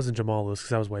 It wasn't Jamal Lewis because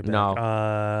that was way back. No.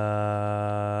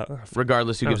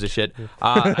 Regardless, who gives a shit?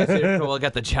 Isaiah Crowell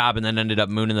got the job and then ended up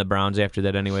mooning the Browns after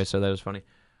that anyway, so that was funny.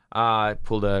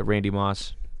 Pulled a Randy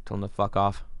Moss, told him to fuck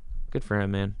off. Good for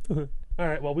him, man. All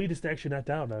right, well, we just actually knocked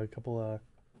down a couple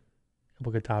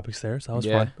good topics there, so that was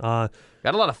fun.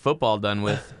 Got a lot of football done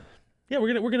with. Yeah,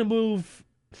 we're gonna move.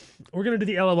 We're going to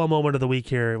do the LOL moment of the week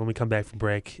here when we come back from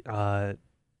break.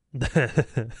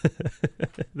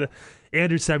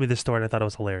 Andrew sent me this story, and I thought it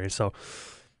was hilarious. So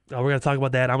we're going to talk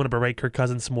about that. I'm going to berate Kirk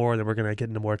Cousins some more, and then we're going to get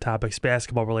into more topics,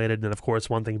 basketball-related, and, of course,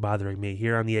 one thing bothering me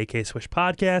here on the AK Swish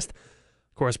podcast.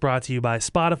 Of course, brought to you by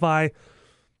Spotify.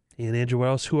 And, Andrew, who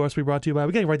else we brought to you by?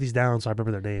 We got to write these down so I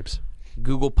remember their names.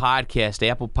 Google Podcast,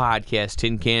 Apple Podcast,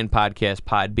 Tin Can Podcast,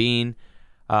 Podbean.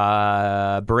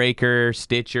 Breaker,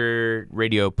 Stitcher,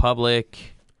 Radio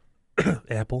Public.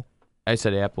 Apple. I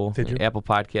said Apple. Did you? Apple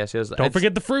Podcast. Don't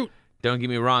forget the fruit. Don't get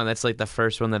me wrong. That's like the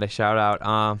first one that I shout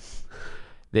out.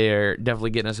 They're definitely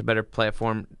getting us a better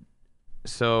platform.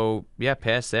 So, yeah,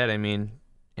 past that, I mean,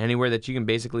 anywhere that you can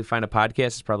basically find a podcast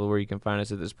is probably where you can find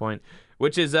us at this point,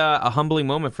 which is a humbling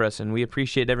moment for us, and we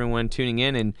appreciate everyone tuning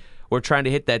in, and we're trying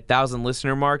to hit that 1,000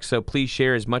 listener mark, so please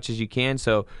share as much as you can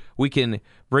so we can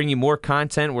bring you more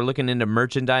content. We're looking into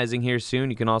merchandising here soon.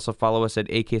 You can also follow us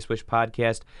at AK Swish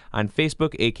Podcast on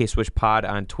Facebook, AK Swish Pod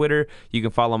on Twitter. You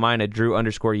can follow mine at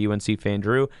Drew_UNC Fan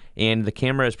Drew, and the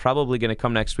camera is probably going to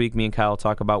come next week. Me and Kyle will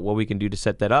talk about what we can do to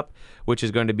set that up, which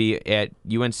is going to be at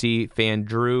UNC Fan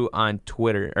Drew on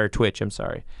Twitter, or Twitch, I'm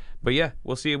sorry. But yeah,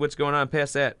 we'll see what's going on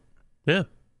past that. Yeah.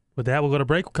 With that, we'll go to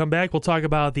break. We'll come back. We'll talk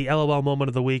about the LOL moment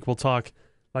of the week. We'll talk,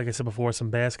 like I said before, some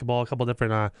basketball, a couple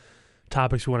different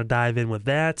topics we want to dive in with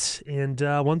that, and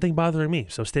one thing bothering me.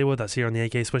 So stay with us here on the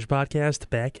AK Swish Podcast.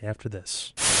 Back after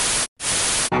this.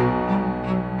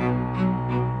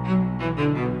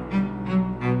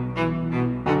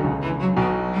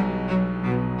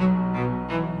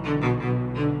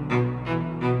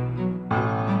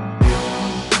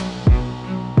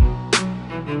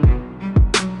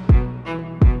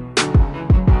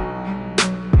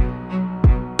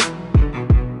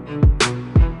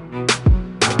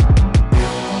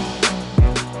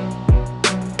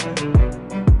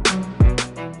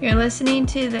 You're listening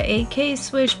to the AK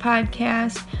Swish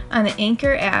Podcast on the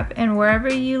Anchor app and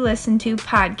wherever you listen to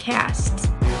podcasts.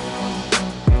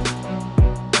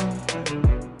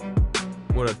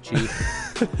 What up, Chief?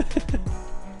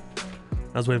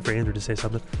 I was waiting for Andrew to say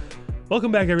something.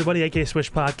 Welcome back, everybody. AK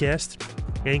Swish Podcast.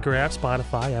 Anchor app,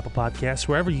 Spotify, Apple Podcasts,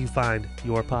 wherever you find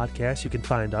your podcast, you can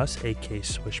find us, AK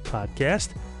Swish Podcast.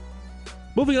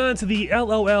 Moving on to the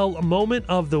LOL moment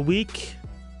of the week.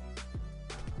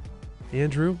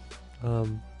 Andrew,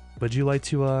 would you like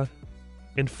to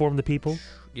inform the people?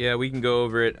 Yeah, we can go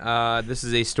over it. This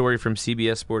is a story from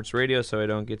CBS Sports Radio, so I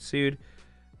don't get sued.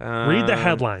 Read the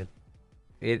headline.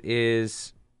 It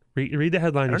is... Read the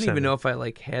headline. I don't even know if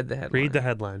I had the headline. Read the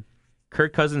headline.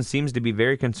 Kirk Cousins seems to be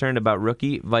very concerned about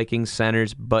rookie Vikings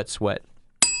center's butt sweat.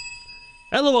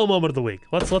 LOL moment of the week.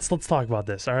 Let's talk about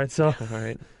this. All right, so All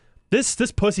right. this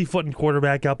pussyfooting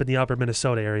quarterback up in the upper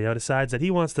Minnesota area decides that he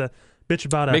wants to bitch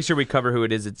about Make sure we cover who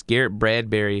it is. It's Garrett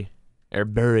Bradbury, or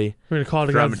Burry, We're gonna call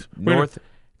it from North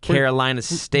Carolina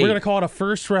State. We're gonna call it a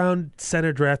first-round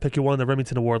center draft pick who won the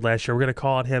Remington Award last year. We're gonna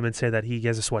call it him and say that he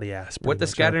has a sweaty ass. What the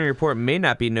much, scouting report may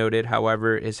not be noted,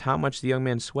 however, is how much the young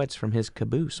man sweats from his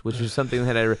caboose, which is something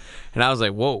that I was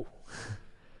like, whoa.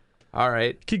 All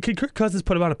right. Can Kirk Cousins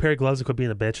put him on a pair of gloves and quit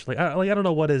being a bitch? I don't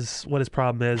know what his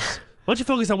problem is. Why don't you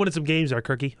focus on winning some games, there,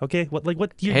 Kirky? Okay, what?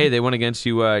 Hey, they won against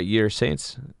you, your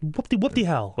Saints. Whoop the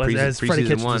hell, as Freddie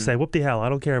Kitchens would say. Whoop the hell. I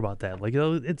don't care about that.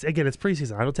 It's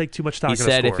preseason. I don't take too much stock. He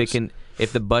said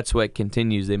if the butt sweat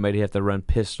continues, they might have to run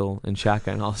pistol and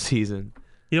shotgun all season.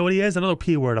 You know what he is? Another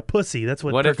P word, a pussy. That's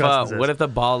what Kirk Cousins is. What if the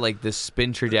ball, like the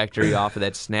spin trajectory off of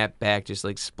that snap back, just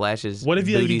like splashes? What if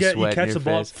you catch the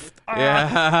ball?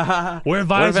 Yeah. Wear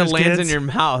visors, what if it lands kids? in your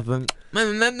mouth?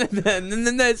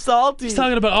 That's salty. He's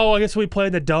talking about, I guess when we play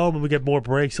in the dome and we get more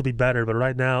breaks, he'll be better. But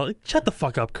right now, shut the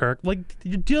fuck up, Kirk.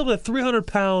 You're dealing with a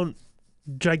 300-pound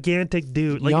gigantic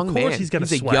dude. Young of course man. he's gonna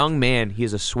sweat. He's a young man. He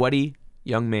is a sweaty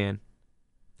young man.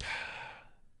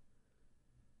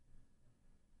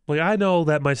 I know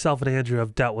that myself and Andrew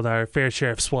have dealt with our fair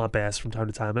share of swamp ass from time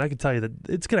to time, and I can tell you that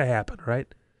it's gonna happen,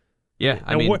 right? Yeah,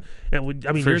 I mean,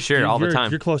 for sure, all the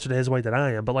time. You're closer to his weight than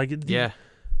I am, but yeah,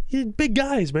 big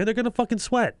guys, man, they're gonna fucking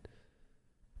sweat.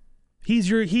 He's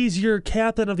your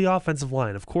captain of the offensive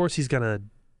line. Of course, he's gonna,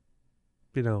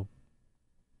 leave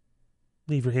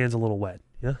your hands a little wet.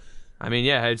 Yeah. I mean,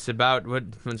 yeah, it's about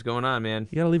what's going on, man.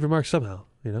 You gotta leave your mark somehow,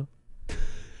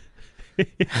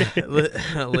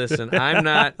 Listen, I'm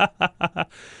not.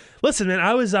 Listen, man,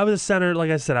 I was a center.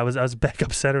 Like I said, I was a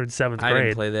backup center in 7th grade. I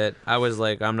didn't play that. I was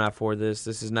like, I'm not for this.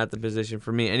 This is not the position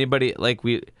for me. Anybody I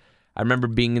remember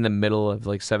being in the middle of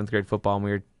 7th grade football, and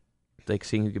we were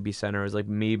seeing who could be center. It was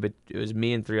me, but it was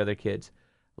me and 3 other kids.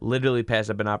 Literally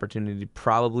passed up an opportunity to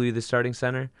probably be the starting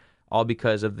center, all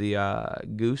because of the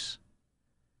goose.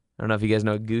 I don't know if you guys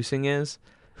know what goosing is,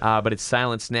 but it's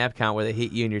silent snap count where they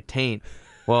hit you in your taint.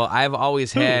 Well, I've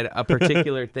always had a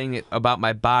particular thing about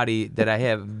my body that I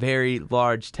have very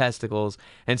large testicles.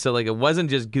 And so, it wasn't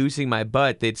just goosing my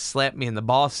butt. They'd slap me in the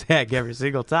ball sack every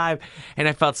single time. And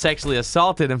I felt sexually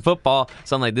assaulted in football.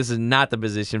 So I'm like, this is not the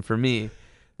position for me.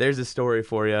 There's a story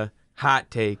for you. Hot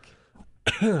take.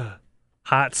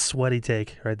 Hot, sweaty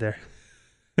take right there.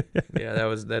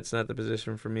 Yeah, that's not the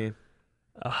position for me.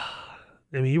 I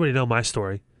mean, you already know my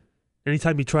story.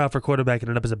 Anytime you try out for quarterback and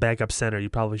end up as a backup center, you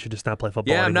probably should just not play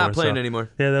football Yeah, I'm anymore. not playing so,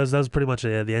 anymore. Yeah, that was pretty much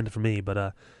the end for me.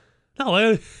 But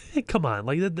no, come on,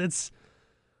 like that's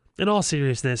in all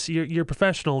seriousness, you're a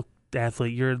professional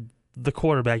athlete. You're the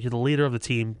quarterback. You're the leader of the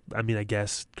team. I mean, I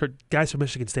guess guys from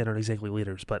Michigan State aren't exactly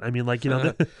leaders, but I mean, like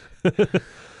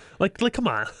like come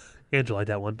on, Andrew liked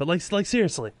that one, but like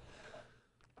seriously,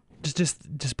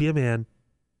 just be a man.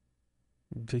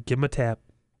 Give him a tap.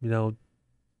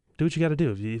 Do what you got to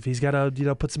do. If he's got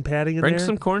to, put some padding in Bring there.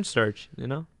 some cornstarch,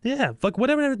 Yeah, fuck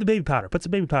whatever the baby powder. Put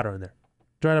some baby powder in there.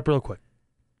 Dry it up real quick.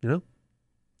 Come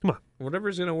on.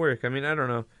 Whatever's going to work. I mean, I don't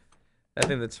know. I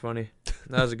think that's funny.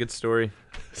 That was a good story.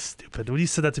 Stupid. When you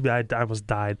said that to me, I almost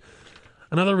died.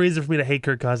 Another reason for me to hate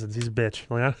Kirk Cousins. He's a bitch.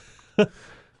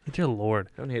 Dear Lord.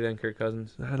 Don't hate on Kirk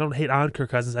Cousins. I don't hate on Kirk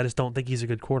Cousins. I just don't think he's a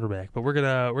good quarterback. But we're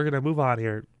gonna move on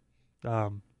here.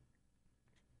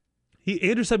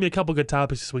 Andrew sent me a couple good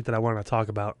topics this week that I wanted to talk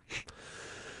about,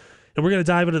 and we're gonna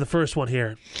dive into the first one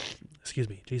here. Excuse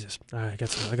me, Jesus. I got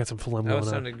some phlegm going on.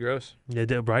 That sounded gross. Yeah,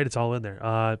 right. It's all in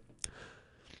there.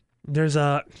 There's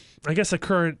I guess a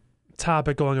current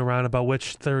topic going around about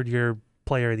which third-year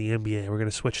player in the NBA. We're gonna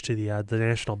switch to the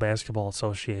National Basketball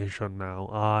Association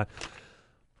now,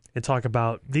 and talk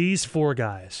about these four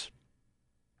guys: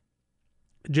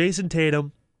 Jason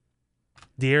Tatum,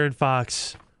 De'Aaron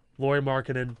Fox, Lauri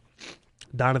Markkanen,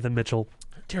 Donovan Mitchell.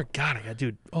 Dear God,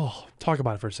 talk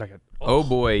about it for a second. Oh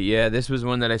boy, yeah, this was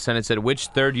one that I sent. It said, which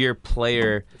third-year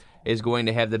player is going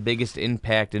to have the biggest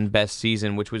impact and best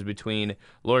season, which was between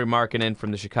Lauri Markkanen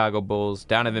from the Chicago Bulls,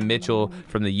 Donovan Mitchell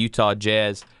from the Utah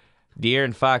Jazz,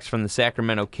 De'Aaron Fox from the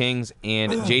Sacramento Kings,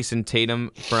 and Jason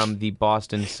Tatum from the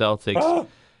Boston Celtics.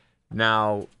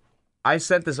 Now, I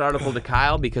sent this article to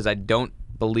Kyle because I don't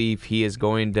believe he is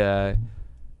going to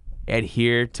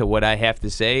adhere to what I have to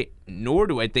say, nor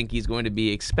do I think he's going to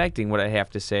be expecting what I have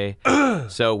to say.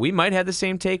 So we might have the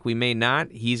same take. We may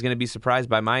not. He's going to be surprised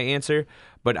by my answer,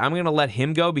 but I'm going to let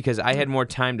him go because I had more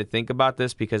time to think about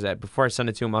this because before I sent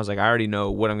it to him, I was like, I already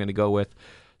know what I'm going to go with.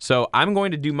 So I'm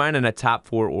going to do mine in a top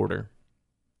four order,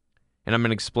 and I'm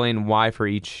going to explain why for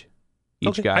each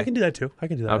guy. I can do that too.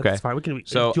 Okay. That's fine.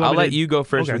 So I'll let you go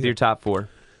first with your top four.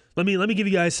 Let me give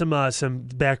you guys some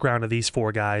background of these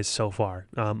four guys so far.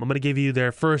 I'm going to give you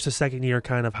their first and second year,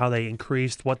 kind of how they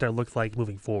increased, what they looked like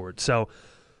moving forward. So,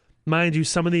 mind you,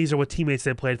 some of these are what teammates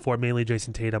they played for, mainly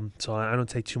Jason Tatum. So I don't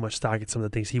take too much stock at some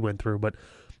of the things he went through. But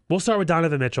we'll start with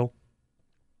Donovan Mitchell.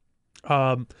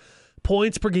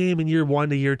 Points per game in year 1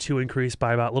 to year 2 increased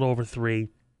by about a little over 3.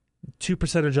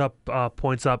 2% up,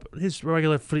 points up. His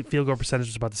regular field goal percentage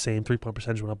was about the same. 3-point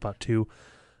percentage went up about 2.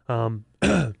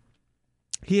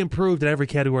 He improved in every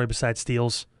category besides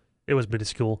steals. It was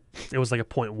minuscule. It was like a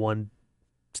 0.1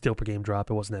 steal per game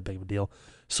drop. It wasn't that big of a deal.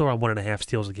 So around 1.5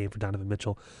 steals a game for Donovan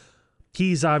Mitchell.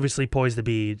 He's obviously poised to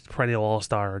be perennial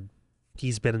all-star.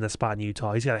 He's been in that spot in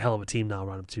Utah. He's got a hell of a team now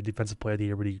around him too. Defensive Player of the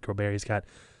Year, Rudy Gobert. He's got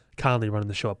Conley running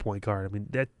the show at point guard. I mean,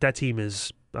 that team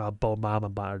is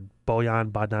Bojan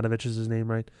Bogdanovic is his name,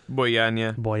 right? Bojan,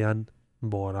 yeah. Bojan.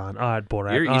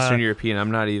 Boran. You're Eastern European. I'm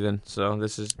not even. So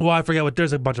this is. Well, I forget what.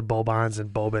 There's a bunch of Bobans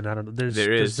and Boban. I don't know.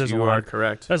 There's you are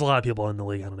correct. There's a lot of people in the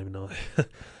league. I don't even know.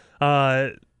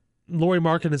 Lauri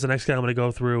Markkanen is the next guy I'm going to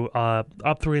go through. Up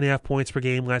 3.5 points per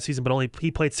game last season, but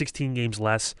he played 16 games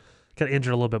less. Got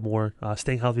injured a little bit more.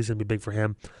 Staying healthy is going to be big for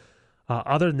him.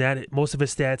 Other than that, most of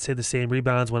his stats stay the same.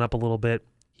 Rebounds went up a little bit.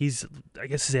 I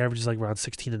guess his average is like around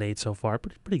 16 and 8 so far.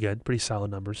 Pretty good. Pretty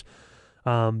solid numbers.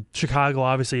 Chicago,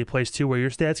 obviously, a place too where your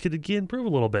stats could improve a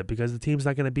little bit because the team's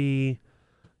not going to be,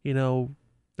 the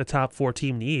top 4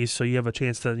 team in the East. So you have a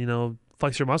chance to,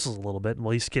 flex your muscles a little bit. Well,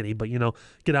 he's skinny, but,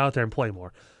 get out there and play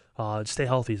more. Stay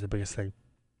healthy is the biggest thing.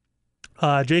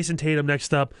 Jason Tatum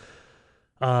next up.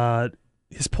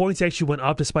 His points actually went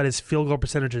up despite his field goal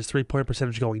percentage, his 3-point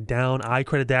percentage going down. I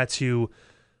credit that to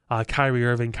Kyrie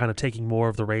Irving kind of taking more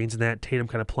of the reins in that. Tatum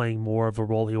kind of playing more of a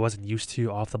role he wasn't used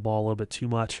to off the ball a little bit too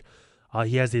much.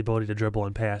 He has the ability to dribble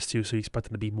and pass, too, so you expect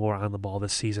him to be more on the ball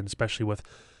this season, especially with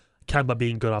Kemba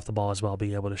being good off the ball as well,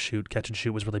 being able to shoot. Catch and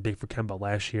shoot was really big for Kemba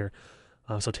last year.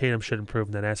 So Tatum should improve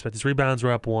in that aspect. His rebounds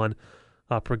were up 1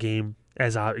 per game.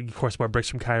 As of course, more bricks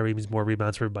from Kyrie means more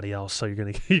rebounds for everybody else, so you're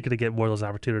gonna get more of those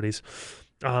opportunities.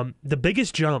 The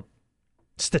biggest jump,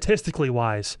 statistically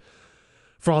wise,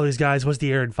 for all these guys was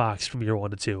De'Aaron Fox from year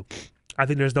 1 to 2. I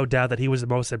think there's no doubt that he was the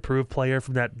most improved player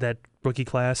from that rookie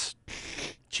class.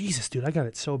 Jesus, dude, I got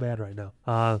it so bad right now.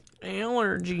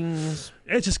 Allergies.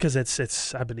 It's just because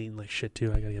I've been eating like shit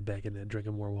too. I gotta get back into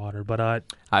drinking more water. But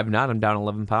I've not. I'm down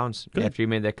 11 pounds good. After you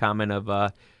made that comment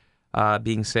of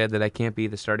being sad that I can't be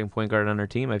the starting point guard on our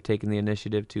team, I've taken the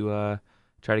initiative to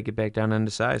try to get back down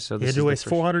into size. So Andrew weighs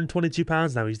 422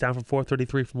 pounds now. He's down from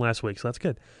 433 from last week, so that's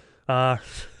good.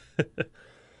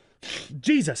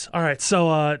 Jesus. All right,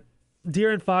 so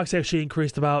De'Aaron Fox actually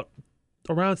increased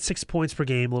around 6 points per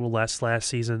game, a little less last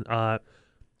season. Over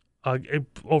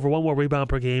 1 more rebound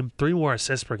per game, 3 more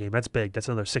assists per game. That's big. That's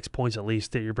another 6 points at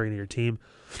least that you're bringing to your team.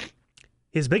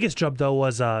 His biggest jump, though,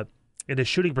 was in his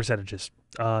shooting percentages.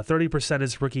 30%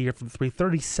 his rookie year from 3,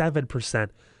 37%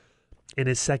 in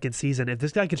his second season. If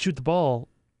this guy can shoot the ball,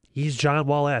 he's John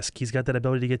Wall-esque. He's got that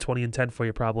ability to get 20 and 10 for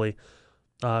you probably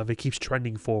if it keeps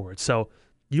trending forward. So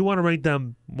you want to rank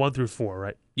them 1 through 4,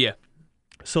 right? Yeah.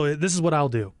 So this is what I'll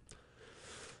do.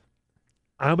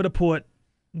 I'm going to put,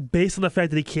 based on the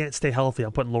fact that he can't stay healthy,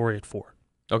 I'm putting Laurie at 4.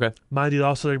 Okay. Mind you,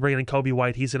 also they're bringing in Kobe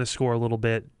White. He's going to score a little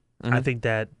bit. Mm-hmm. I think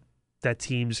that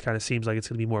team just kind of seems like it's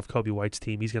going to be more of Kobe White's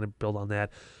team. He's going to build on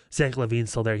that. Zach LaVine's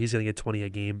still there. He's going to get 20 a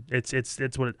game. It's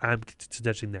what I'm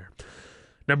suggesting there.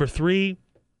 Number 3,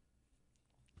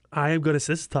 I am going to. This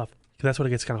is tough because that's when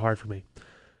it gets kind of hard for me.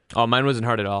 Oh, mine wasn't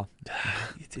hard at all.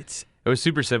 It was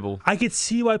super simple. I could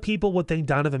see why people would think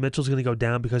Donovan Mitchell's going to go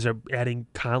down because they're adding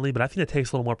Conley, but I think that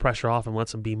takes a little more pressure off and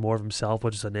lets him be more of himself,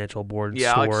 which is a natural born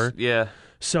scorer. Yeah.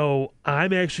 So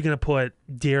I'm actually going to put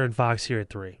De'Aaron Fox here at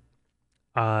 3.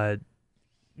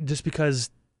 Just because.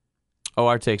 Oh,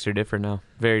 our takes are different now.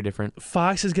 Very different.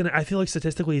 Fox is going to, I feel like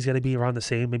statistically he's going to be around the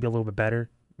same, maybe a little bit better,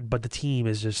 but the team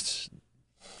is just.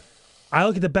 I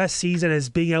look at the best season as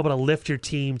being able to lift your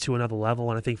team to another level,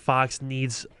 and I think Fox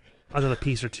needs another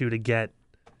piece or two to get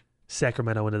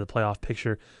Sacramento into the playoff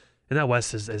picture. And that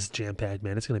West is jam-packed,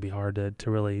 man. It's going to be hard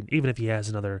to really, even if he has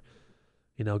another,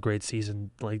 great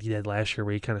season like he did last year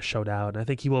where he kind of showed out. And I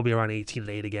think he will be around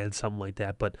 18-8 again, something like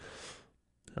that. But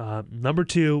number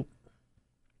 2,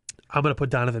 I'm going to put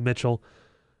Donovan Mitchell.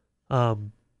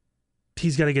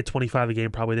 He's going to get 25 a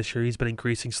game probably this year. He's been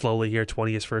increasing slowly here.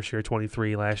 20 his first year,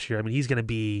 23 last year. I mean, he's going to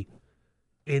be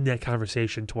in that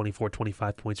conversation, 24,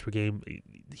 25 points per game.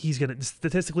 He's going to,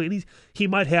 statistically, and he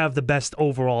might have the best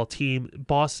overall team.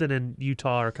 Boston and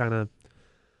Utah are kind of,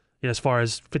 as far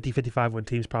as 50-55 win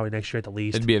teams probably next year at the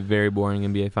least. It'd be a very boring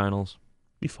NBA Finals.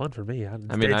 It'd be fun for me. I'm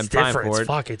fine different. for it.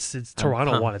 Fuck, it's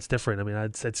Toronto won. It's different. I mean,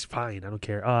 it's fine. I don't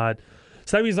care.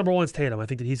 So that means number 1 is Tatum. I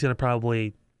think that he's going to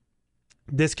probably,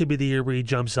 this could be the year where he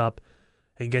jumps up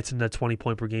and gets in the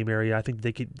 20-point per game area. I think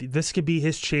this could be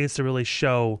his chance to really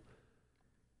show,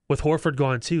 with Horford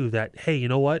gone too, that, hey, you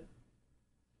know what?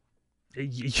 They're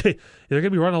going to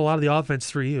be running a lot of the offense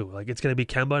through you. Like, it's going to be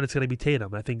Kemba and it's going to be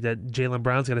Tatum. I think that Jaylen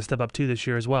Brown's going to step up too this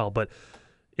year as well. But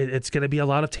it's going to be a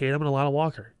lot of Tatum and a lot of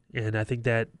Walker. And I think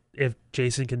that if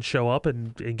Jason can show up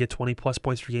and get 20-plus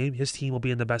points per game, his team will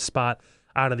be in the best spot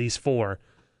out of these 4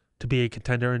 to be a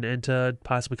contender and to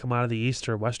possibly come out of the East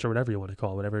or West or whatever you want to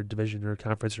call it, whatever division or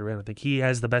conference you're in. I think he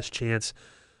has the best chance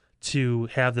to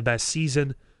have the best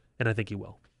season, and I think he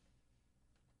will.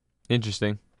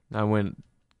 Interesting. I went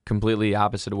completely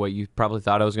opposite of what you probably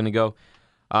thought I was going to go.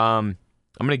 I'm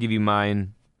going to give you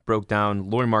mine broke down.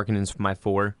 Lauri Markkanen's my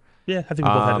 4. Yeah, I think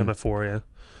we both had him at 4, yeah.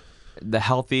 The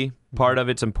healthy part of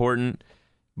it's important,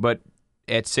 but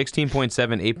at 16.7,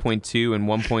 8.2, and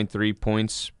 1.3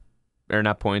 points, or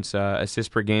not points, assists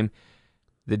per game,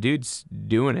 the dude's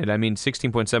doing it. I mean,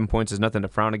 16.7 points is nothing to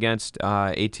frown against.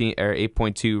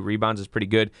 8.2 rebounds is pretty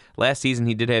good. Last season,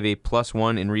 he did have a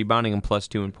 +1 in rebounding and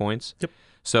 +2 in points. Yep.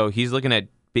 So he's looking at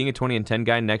being a 20 and 10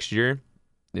 guy next year.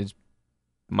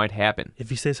 Might happen if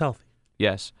he stays healthy.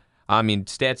 Yes. I mean,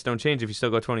 stats don't change if you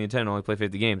still go 20 and 10 and only play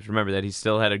 50 games. Remember that. He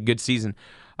still had a good season.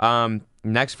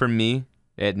 Next for me,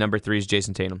 at number 3 is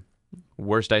Jason Tatum.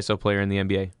 Worst ISO player in the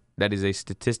NBA. That is a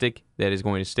statistic that is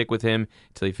going to stick with him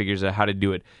until he figures out how to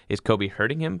do it. Is Kobe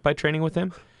hurting him by training with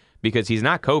him? Because he's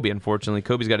not Kobe, unfortunately.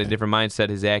 Kobe's got a different mindset.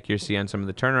 His accuracy on some of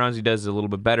the turnarounds he does is a little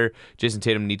bit better. Jason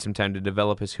Tatum needs some time to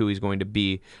develop as who he's going to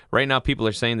be. Right now, people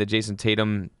are saying that Jason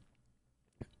Tatum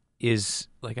is,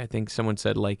 like I think someone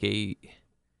said, like a...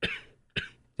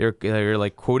 They're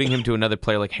like quoting him to another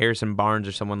player like Harrison Barnes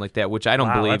or someone like that, which I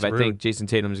don't believe. I think Jason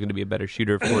Tatum is going to be a better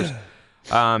shooter, of course.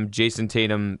 Jason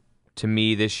Tatum, to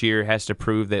me, this year has to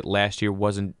prove that last year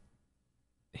wasn't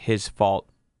his fault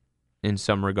in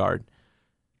some regard.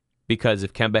 Because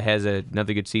if Kemba has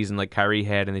another good season like Kyrie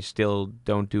had and they still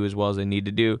don't do as well as they need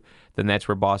to do, then that's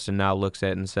where Boston now looks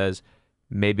at and says,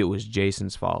 maybe it was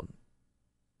Jason's fault,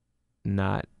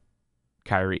 not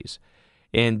Kyrie's.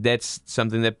 And that's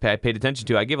something that I paid attention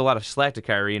to. I give a lot of slack to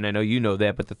Kyrie, and I know you know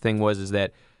that, but the thing is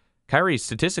that Kyrie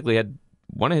statistically had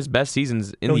one of his best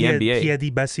seasons in the NBA. He had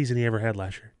the best season he ever had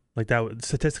last year. Like that,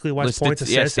 statistically wise, points,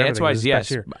 assists, stats-wise,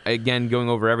 yes. Again, going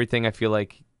over everything, I feel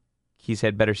like he's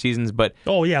had better seasons, but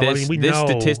Oh yeah, well, I this, mean, we this know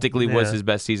statistically was yeah. his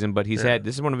best season, but Yeah.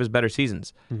 this is one of his better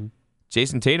seasons. Mhm.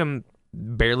 Jason Tatum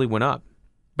barely went up,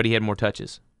 but he had more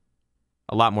touches,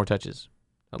 a lot more touches,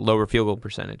 a lower field goal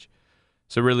percentage.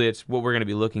 So really, it's what we're going to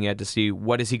be looking at to see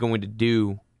what is he going to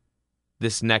do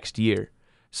this next year.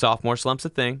 Sophomore slump's a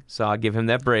thing, so I'll give him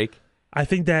that break. I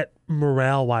think that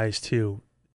morale-wise too,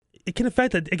 it can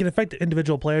affect the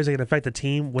individual players. It can affect the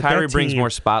team. With Kyrie that brings team, more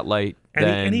spotlight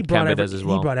than he brought Kemba does as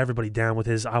well. He brought everybody down with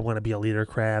his "I want to be a leader"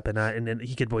 crap, and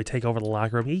he could really take over the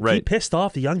locker room. He Right. pissed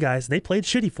off the young guys, and they played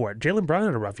shitty for it. Jaylen Brown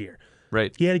had a rough year.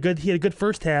 Right. He had a good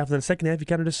first half, and then the second half he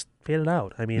kind of just faded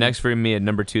out. I mean, Next for me at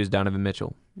number 2 is Donovan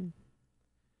Mitchell.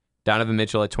 Donovan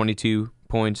Mitchell at 22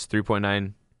 points,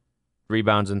 3.9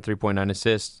 rebounds, and 3.9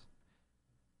 assists.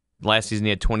 Last season he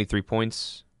had 23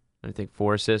 points, and I think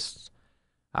 4 assists.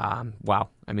 Wow.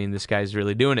 I mean, this guy's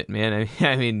really doing it, man.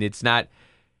 I mean, it's not...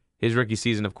 His rookie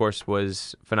season, of course,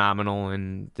 was phenomenal,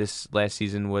 and this last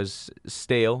season was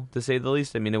stale, to say the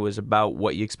least. I mean, it was about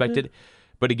what you expected.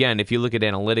 But again, if you look at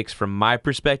analytics from my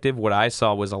perspective, what I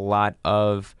saw was a lot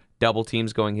of double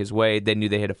teams going his way. They knew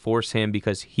they had to force him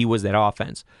because he was that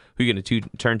offense. Who are you going to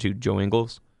turn to? Joe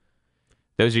Ingles?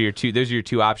 Those are your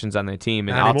two options on the team.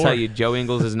 And Not I'll anymore. tell you, Joe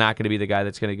Ingles is not going to be the guy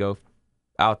that's going to go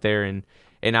out there and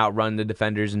outrun the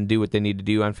defenders and do what they need to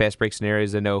do on fast break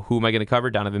scenarios. They know, who am I going to cover?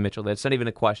 Donovan Mitchell. That's not even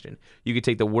a question. You could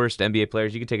take the worst NBA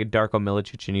players. You could take a Darko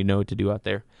Milicic, and you know what to do out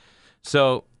there.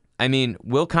 So, I mean,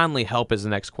 will Conley help is the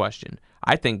next question.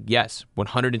 I think, yes,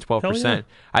 112%. Hell yeah.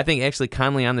 I think actually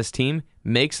Conley on this team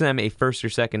makes them a first or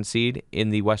second seed in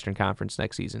the Western Conference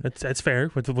next season. that's fair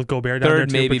with Gobert down there Third,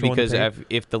 too, maybe, patrolling the because paint.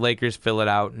 if the Lakers fill it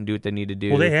out and do what they need to do.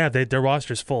 Well, they have their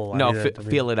roster's full. No, I mean,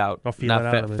 feel it out. Oh, feel Not it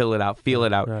out, I mean. fill it out. Feel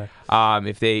it out. Right.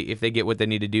 If they get what they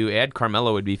need to do, add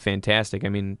Carmelo would be fantastic. I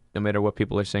mean, no matter what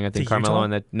people are saying, I think To Carmelo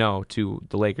Utah? to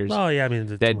the Lakers. Oh yeah, I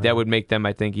mean That would make them,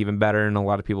 I think, even better, and a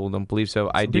lot of people don't believe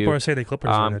so. I do. People are saying the Clippers.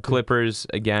 are in it, too. Clippers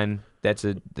again. That's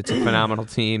a phenomenal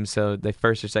team. So the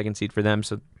first or second seed for them.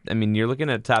 So I mean, you're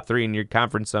looking at a top 3 in your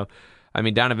conference. So I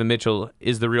mean, Donovan Mitchell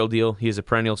is the real deal. He is a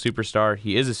perennial superstar.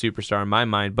 He is a superstar in my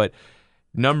mind. But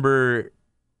number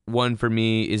 1 for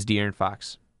me is De'Aaron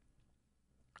Fox.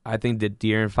 I think that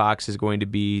De'Aaron Fox is going to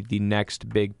be the next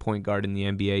big point guard in the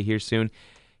NBA here soon.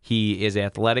 He is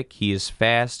athletic. He is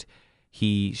fast.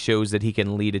 He shows that he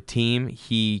can lead a team.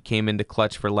 He came into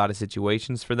clutch for a lot of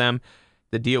situations for them.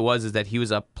 The deal is that he was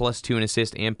up +2 in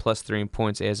assists and +3 in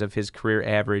points as of his career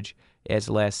average as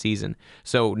last season.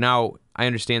 So now I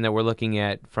understand that we're looking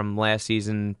at from last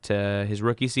season to his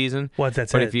rookie season. Well,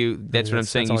 that's but it. that's what I'm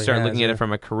saying. That's all You he start has, looking at yeah. it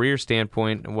from a career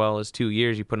standpoint, well as 2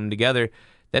 years, you put them together.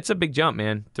 That's a big jump,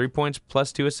 man. 3 points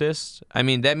 +2 assists. I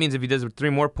mean, that means if he does 3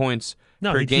 more points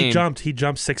per he game. He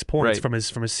jumped 6 points Right.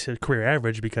 from his career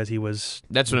average because he was.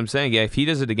 That's what I'm saying. Yeah, if he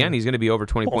does it again, he's going to be over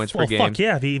 20 points per game. Fuck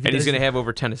yeah! If he And he's does- going to have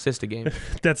over 10 assists a game.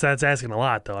 That's asking a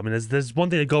lot though. I mean, there's one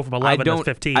thing to go from 11 to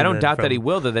 15. I don't and doubt from, that he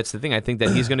will, though. That's the thing. I think that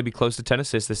he's going to be close to 10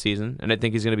 assists this season, and I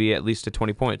think he's going to be at least to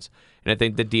 20 points. And I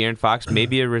think that De'Aaron Fox may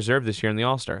be a reserve this year in the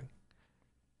All-Star.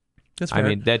 That's I fair.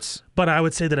 mean, that's But I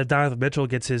would say that if Donovan Mitchell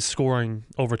gets his scoring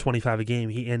over 25 a game,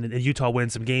 and Utah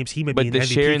wins some games, he may be but in the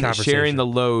MVP conversation. sharing the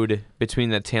load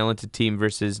between that talented team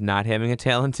versus not having a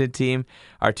talented team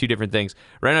are two different things.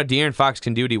 Right now, De'Aaron Fox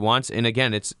can do what he wants, and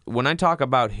again, it's when I talk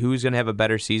about who's going to have a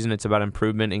better season, it's about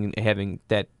improvement and having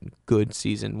that good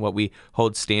season, what we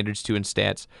hold standards to in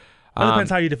stats. Well, it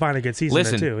depends how you define a good season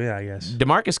listen, there too. Yeah, I guess.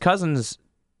 DeMarcus Cousins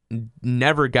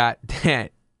never got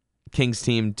that Kings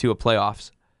team to a playoffs.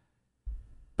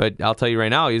 But I'll tell you right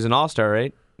now, he's an all-star,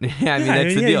 right? I mean,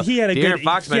 that's the deal. He had a De'Aaron good,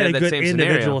 Fox he might had have a that good same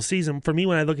individual scenario. season. For me,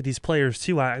 when I look at these players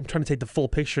too, I'm trying to take the full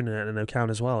picture in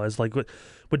account as well. As like with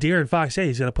De'Aaron Fox, yeah,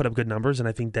 he's going to put up good numbers, and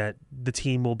I think that the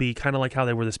team will be kind of like how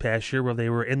they were this past year, where they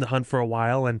were in the hunt for a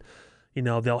while, and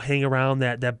they'll hang around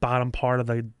that bottom part of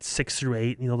the 6 through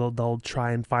 8. They'll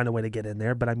try and find a way to get in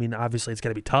there, but I mean, obviously, it's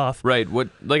going to be tough. Right.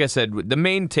 Like I said, the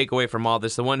main takeaway from all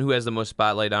this, the one who has the most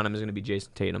spotlight on him is going to be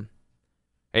Jason Tatum.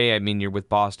 Hey, I mean, you're with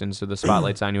Boston, so the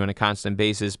spotlight's on you on a constant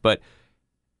basis. But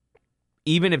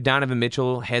even if Donovan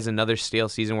Mitchell has another stale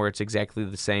season where it's exactly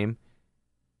the same,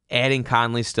 adding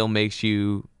Conley still makes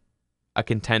you a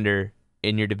contender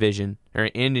in your division, or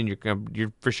in your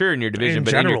you're for sure in your division, In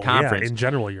but general, in your conference. in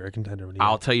general, you're a contender. When you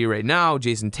I'll tell you right now,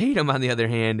 Jason Tatum, on the other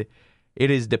hand,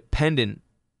 it is dependent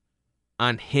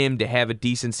on him to have a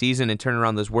decent season and turn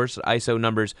around those worst ISO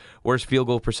numbers, worst field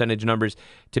goal percentage numbers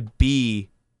to be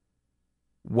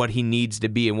what he needs to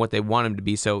be and what they want him to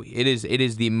be. So it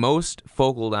is the most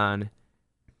focused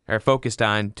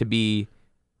on to be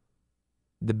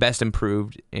the best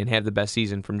improved and have the best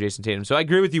season from Jason Tatum. So I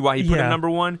agree with you why he put him number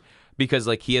 1. because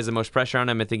like he has the most pressure on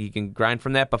him. I think he can grind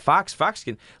from that. But Fox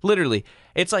can literally.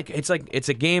 It's a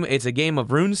game. It's a game of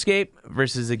RuneScape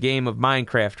versus a game of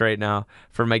Minecraft right now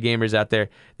for my gamers out there.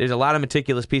 There's a lot of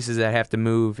meticulous pieces that have to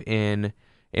move in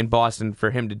Boston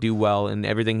for him to do well, and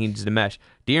everything he needs to mesh.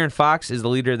 De'Aaron Fox is the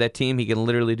leader of that team. He can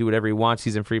literally do whatever he wants.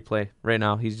 He's in free play right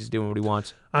now. He's just doing what he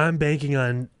wants. I'm banking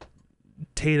on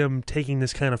Tatum taking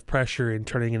this kind of pressure and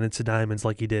turning it into diamonds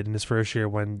like he did in his first year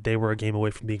when they were a game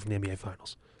away from being from the NBA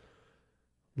Finals.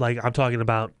 Like, I'm talking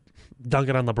about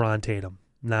dunking on LeBron Tatum,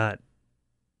 not,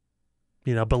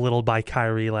 belittled by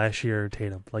Kyrie last year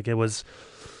Tatum. Like, it was,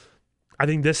 I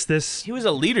think this. He was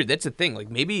a leader. That's the thing. Like,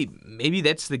 maybe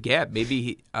that's the gap.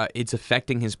 Maybe it's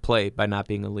affecting his play by not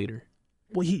being a leader.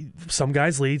 Well, some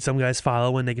guys lead, some guys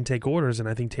follow, and they can take orders. And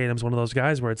I think Tatum's one of those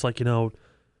guys where it's like,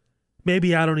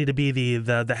 maybe I don't need to be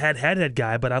the head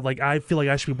guy, but I feel like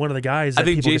I should be one of the guys that I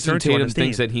think people Jason can turn to on Tatum his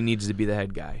thinks team. that he needs to be the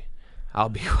head guy. I'll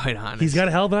be quite honest. He's got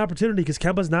a hell of an opportunity because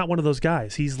Kemba's not one of those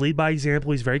guys. He's lead by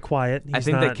example. He's very quiet. I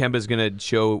think that Kemba's going to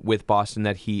show with Boston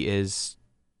that he is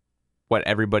what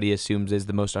everybody assumes is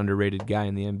the most underrated guy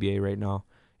in the NBA right now.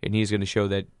 And he's going to show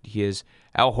that he is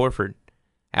Al Horford.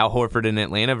 Al Horford in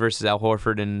Atlanta versus Al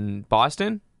Horford in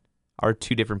Boston are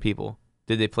two different people.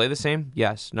 Did they play the same?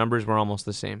 Yes. Numbers were almost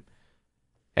the same.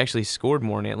 Actually scored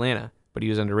more in Atlanta, but he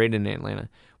was underrated in Atlanta.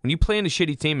 When you play in a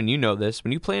shitty team, and you know this,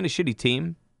 when you play in a shitty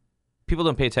team, people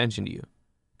don't pay attention to you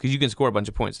because you can score a bunch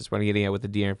of points. That's what I'm getting at with the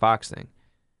De'Aaron Fox thing.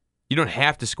 You don't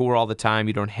have to score all the time.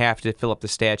 You don't have to fill up the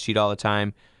stat sheet all the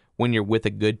time when you're with a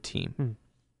good team.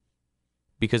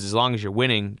 Because as long as you're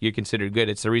winning, you're considered good.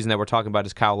 It's the reason that we're talking about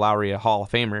is Kyle Lowry a Hall of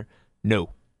Famer?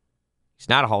 No. He's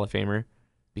not a Hall of Famer.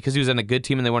 Because he was on a good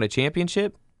team and they won a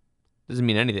championship, doesn't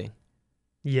mean anything.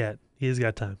 Yet. He's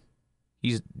got time.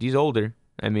 He's older.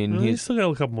 I mean, he's still got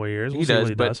a couple more years. We'll see does, what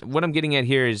he but does. what I'm getting at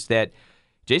here is that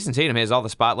Jason Tatum has all the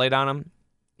spotlight on him.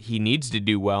 He needs to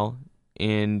do well.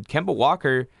 And Kemba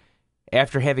Walker,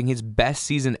 after having his best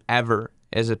season ever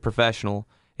as a professional,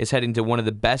 is heading to one of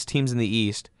the best teams in the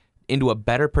East into a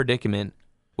better predicament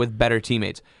with better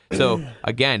teammates. So,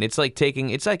 again, it's like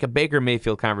a Baker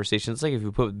Mayfield conversation. It's like if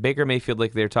you put Baker Mayfield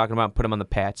like they're talking about, put him on the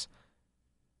Pats.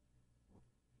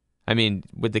 I mean,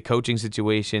 with the coaching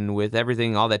situation, with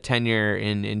everything, all that tenure,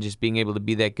 and just being able to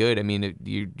be that good, I mean,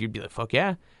 you'd be like, fuck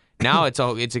yeah. Now it's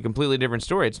a completely different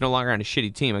story. It's no longer on a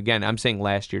shitty team. Again, I'm saying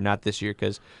last year, not this year,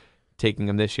 because taking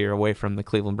them this year away from the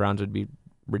Cleveland Browns would be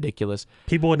ridiculous.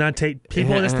 People in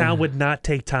this town would not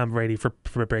take Tom Brady for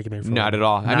breaking Mayfield. Not at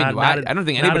all. I don't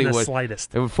think anybody would.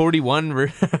 Slightest.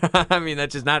 41. I mean,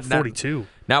 that's just not 42.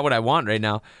 Not what I want right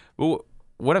now. But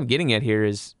what I'm getting at here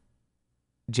is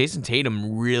Jason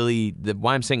Tatum really.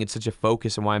 Why I'm saying it's such a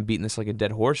focus and why I'm beating this like a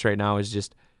dead horse right now is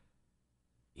just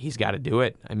he's got to do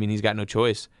it. I mean, he's got no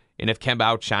choice. And if Kemba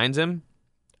outshines him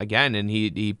again, and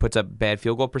he puts up bad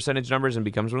field goal percentage numbers and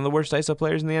becomes one of the worst ISO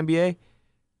players in the NBA.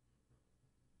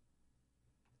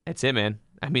 That's it, man.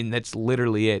 I mean, that's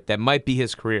literally it. That might be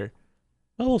his career.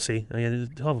 Well, we'll see. I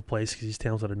mean, he'll have a place because he's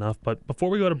talented enough. But before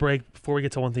we go to break, before we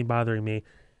get to one thing bothering me,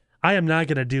 I am not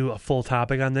going to do a full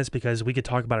topic on this because we could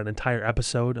talk about an entire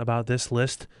episode about this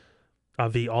list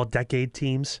of the all-decade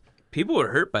teams. People are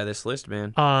hurt by this list,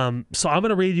 man. So I'm going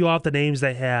to read you off the names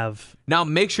they have. Now,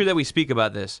 make sure that we speak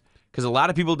about this because a lot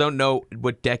of people don't know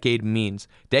what decade means.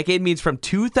 Decade means from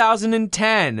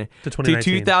 2010 to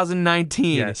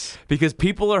 2019. Yes. Because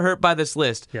people are hurt by this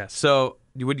list. Yes. So,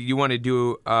 you want to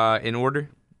do in order?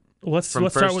 Let's start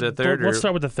with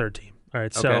the third team. All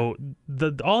right. So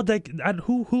the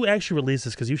who actually released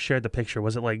this? Because you shared the picture.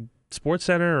 Was it like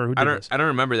SportsCenter or who did this? I don't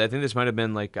remember that. I think this might have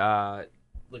been like a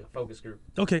focus group.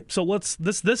 Okay, so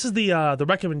this is the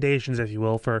recommendations, if you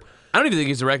will, for. I don't even think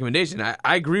it's a recommendation.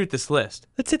 I agree with this list.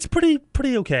 It's pretty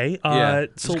okay. Yeah,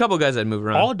 there's a couple guys I'd move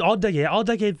around. All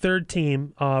decade third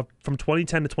team from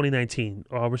 2010 to 2019.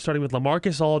 We're starting with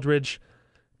LaMarcus Aldridge,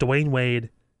 Dwayne Wade,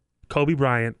 Kobe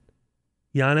Bryant,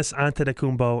 Giannis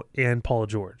Antetokounmpo, and Paul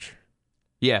George.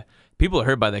 Yeah, people are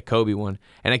hurt by that Kobe one,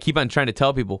 and I keep on trying to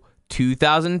tell people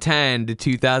 2010 to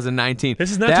 2019.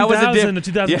 This is not 2000 to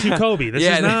 2002 Kobe. This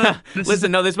is not.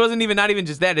 No, this wasn't even not even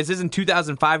just that. This isn't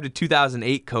 2005 to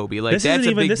 200008 Kobe. Like this that's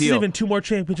isn't a big deal. This is even two more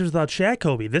championships without Shaq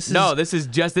Kobe. This is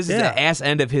the ass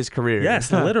end of his career.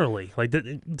 Yes, literally. Like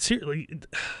seriously.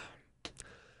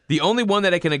 The only one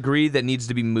that I can agree that needs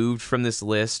to be moved from this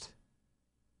list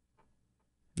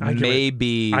I get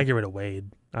rid of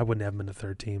Wade. I wouldn't have him in the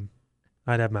third team.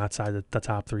 I'd have him outside the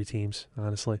top three teams,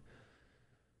 honestly.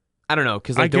 I don't know,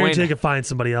 because I like guarantee they Dwayne. could find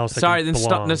somebody else. That Sorry, can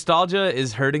belong. nostalgia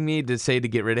is hurting me to say to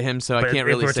get rid of him, so But I can't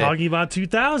really if we're say. talking about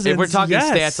 2000s, If we're talking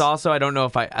yes. stats, also, I don't know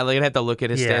if I like. I'd have to look at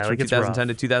his Yeah, stats from like, it's 2010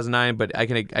 to rough. 2009, but I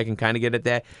can kind of get at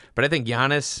that. But I think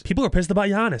Giannis. People are pissed about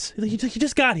Giannis. He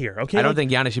just got here. Okay, I don't Like,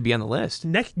 think Giannis should be on the list.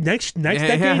 next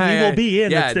decade he will be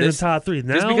in the top 3.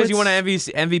 Now Just because you it's-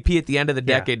 want an MVP at the end of the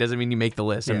decade doesn't mean you make the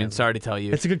list. I Yeah. mean, sorry to tell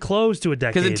you. It's a good close to a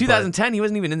decade. Because in but- 2010 he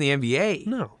wasn't even in the NBA.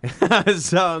 no.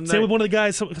 So Same with one of the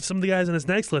guys. Some of the guys on this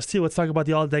next list too. Let's talk about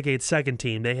the all-decade second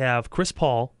team. They have Chris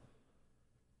Paul,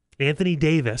 Anthony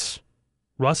Davis,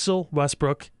 Russell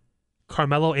Westbrook,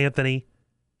 Carmelo Anthony,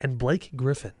 and Blake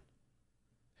Griffin.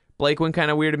 Blake one kind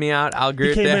of weirded me out. I'll agree He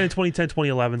with came in that. in 2010,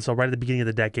 2011, so right at the beginning of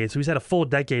the decade. So he's had a full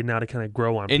decade now to kind of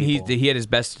grow on And people. he had his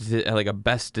best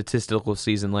statistical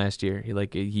season last year.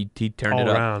 He turned all it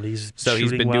up. around. He's So he's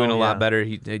shooting been doing well, a lot yeah. better.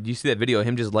 Did you see that video of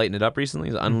him just lighting it up recently?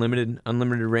 His unlimited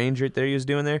range right there he was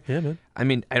doing there. Yeah, man. I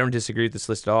mean, I don't disagree with this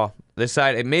list at all. This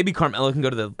side, maybe Carmelo can go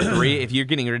to the 3. If you're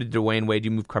getting rid of Dwayne Wade,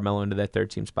 you move Carmelo into that 3rd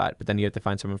team spot, but then you have to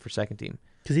find someone for 2nd team.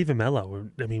 Because even Melo,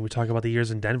 we talk about the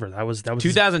years in Denver. That was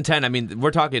 2010, I mean,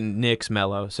 we're talking Knicks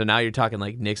Melo. So now you're talking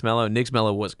like Knicks Melo. Knicks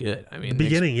Melo was good. I mean, the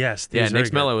beginning, yes. he yeah, was very Knicks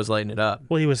good. Melo was lighting it up.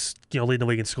 Well, he was leading the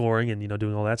league in scoring and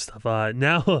doing all that stuff.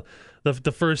 Now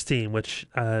the first team, which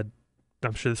I'm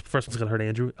sure this first one's gonna hurt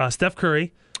Andrew. Steph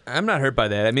Curry, I'm not hurt by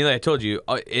that. I mean, like I told you,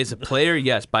 as a player,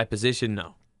 yes. By position,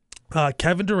 no.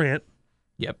 Kevin Durant,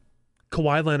 Yep.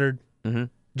 Kawhi Leonard, Mm-hmm.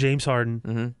 James Harden,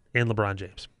 Mm-hmm. and LeBron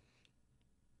James.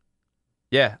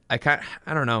 Yeah, I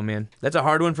don't know, man. That's a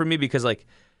hard one for me because like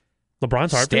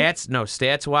LeBron's hard.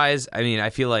 stats wise, I mean, I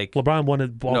feel like LeBron won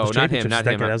all no, the not him, championships not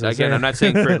this him. decade, I was gonna Again, say. I'm not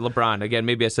saying for LeBron. Again,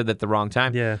 maybe I said that the wrong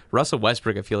time. Yeah. Russell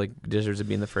Westbrook, I feel like deserves to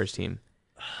be in the 1st team.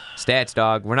 Stats,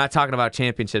 dog. We're not talking about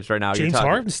championships right now. James You're talking,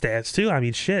 Harden stats too. I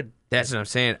mean, shit. That's what I'm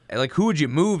saying. Like, who would you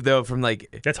move though? From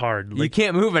like, That's hard. you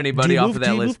can't move anybody off of that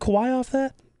do you list. move Kawhi off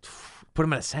that? Put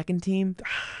him on a 2nd team.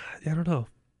 I don't know.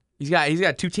 He's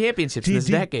got 2 championships in this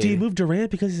decade. Do you move Durant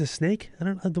because he's a snake? I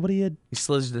don't know. What do you? He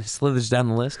slithers down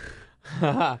the list.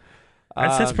 That's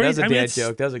pretty. That was a I mean, dad it's-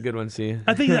 joke. That was a good one, see.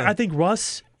 I think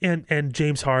Russ and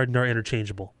James Harden are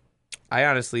interchangeable. I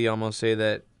honestly almost say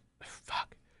that.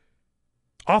 Fuck.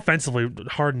 Offensively,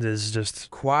 Harden is just.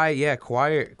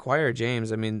 Kawhi or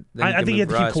James. I mean, then I think you have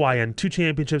to Russ. keep Kawhi in 2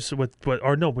 championships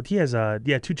but he has 2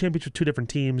 championships with 2 different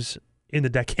teams in the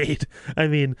decade. I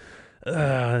mean,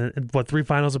 3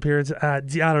 finals appearances? I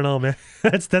don't know, man.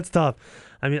 that's tough.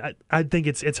 I mean, I think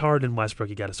it's hard in Westbrook.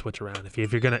 You got to switch around if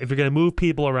you're gonna move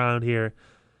people around here.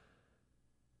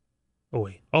 Oh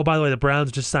wait. Oh, by the way, the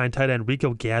Browns just signed tight end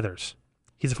Rico Gathers.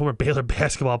 He's a former Baylor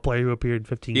basketball player who appeared in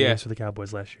 15 games for the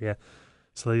Cowboys last year. Yeah.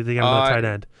 So they got another tight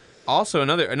end. Also,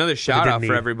 another shout out didn't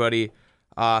for need. everybody.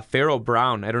 Pharaoh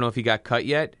Brown. I don't know if he got cut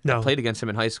yet. No. I played against him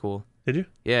in high school. Did you?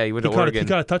 Yeah, he went He to caught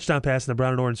Oregon. a touchdown pass in the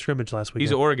Brown and Orange scrimmage last week.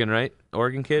 He's Oregon, right?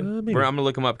 Oregon kid. Maybe. I'm gonna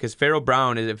look him up because Pharaoh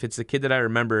Brown is. If it's the kid that I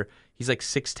remember, he's like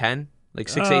 6'10", like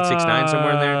 6'8", 6'9",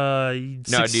 somewhere in there.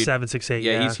 No, dude. 6'7", 6'8".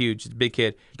 Yeah, he's huge. He's a big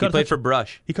kid. He caught a played for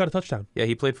Brush. He caught a touchdown. Yeah,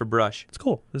 he played for Brush. It's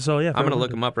cool. So yeah, I'm gonna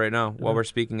look him up right now while we're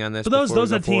speaking on this. But those before we are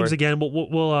go the teams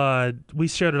forward. again. We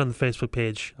shared it on the Facebook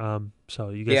page. So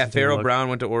you guys. Yeah, can take a Pharaoh look. Brown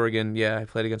went to Oregon. Yeah, I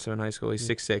played against him in high school. He's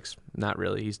 6'6". Not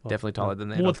really. He's definitely taller than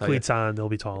that. Well, I'll with tell you. cleats on, they'll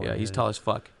be taller. Yeah, he's tall as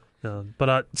fuck.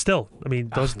 But still, I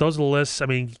mean, those are the lists. I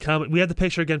mean, we had the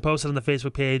picture again posted on the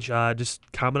Facebook page. Just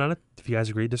comment on it if you guys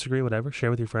agree, disagree, whatever. Share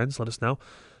with your friends. Let us know.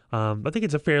 I think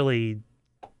it's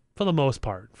for the most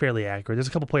part, fairly accurate. There's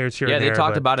a couple players here. Yeah, and they there,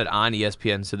 talked but about it on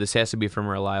ESPN, so this has to be from a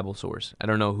reliable source. I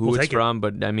don't know who We'll it's take it. from,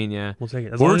 but I mean, yeah. We'll take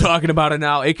it. As We're long as, talking about it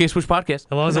now. AK Switch Podcast.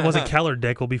 as long as it wasn't Keller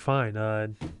Dick, we'll be fine.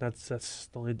 That's the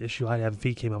only issue I'd have if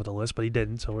he came up with a list, but he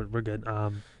didn't, so we're good.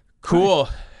 Cool.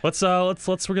 Let's we're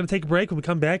gonna take a break. When we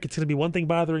come back, it's gonna be one thing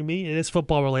bothering me. It is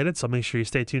football related, so make sure you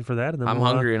stay tuned for that. And then I'm we'll,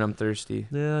 hungry and I'm thirsty.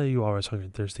 Yeah, you are always hungry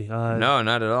and thirsty. No,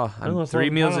 not at all. I don't know I'm if 3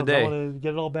 meals a I day. want to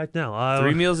get it all back now.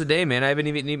 3 meals a day, man. I haven't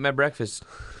even eaten my breakfast.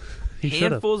 You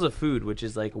should've. Handfuls of food, which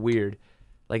is like weird.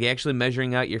 Like actually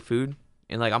measuring out your food,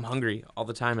 and like I'm hungry all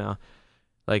the time now.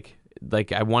 Like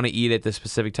I want to eat at the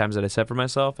specific times that I set for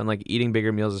myself, and like eating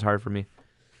bigger meals is hard for me.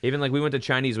 Even like we went to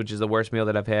Chinese, which is the worst meal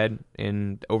that I've had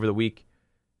over the week,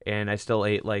 and I still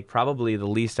ate like probably the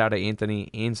least out of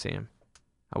Anthony and Sam.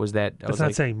 That's not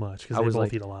like, saying much because I they was both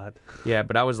like- eat a lot. Yeah,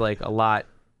 but I was like a lot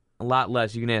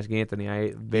less. You can ask Anthony. I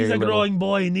ate very He's a little. growing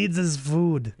boy. He needs his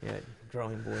food. Yeah,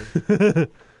 growing boy.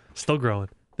 Still growing.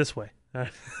 This way. All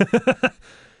right.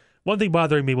 One thing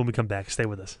bothering me when we come back. Stay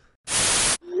with us.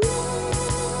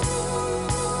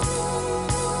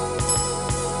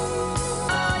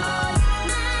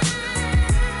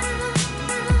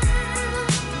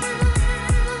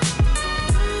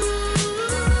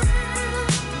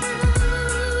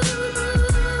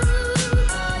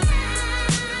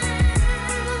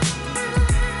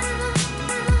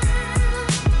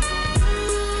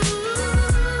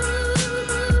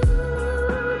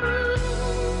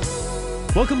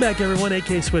 Welcome back, everyone.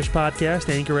 AK Swish Podcast,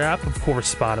 Anchor app, of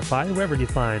course, Spotify, wherever you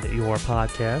find your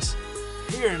podcasts.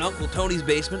 Here in Uncle Tony's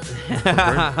basement.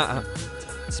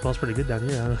 It smells pretty good down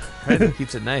here. Right,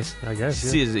 keeps it nice. I guess.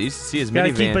 You Yeah. used to see his Gotta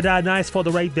minivan. keep it nice for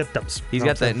the right victims. He's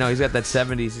got that. No, he's got that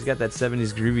 70s. He's got that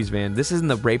 70s groovies van. This isn't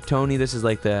the rape Tony. This is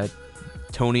like the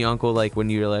Tony uncle. Like when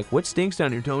you're like, "What stinks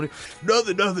down here, Tony?"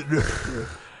 Nothing.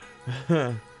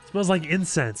 Smells like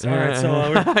incense. All right,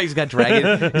 so he's got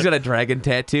dragon. He's got a dragon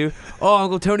tattoo. Oh,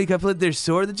 Uncle Tony, can I play their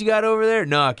sword that you got over there?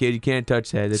 No, kid, you can't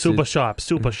touch that. That's super shop.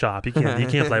 You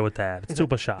can't play with that. It's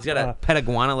super shop. He's got a pet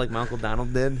iguana like my Uncle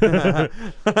Donald did.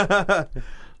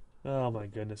 Oh my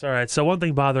goodness. All right, so one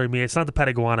thing bothering me, it's not the pet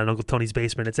iguana in Uncle Tony's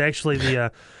basement. It's actually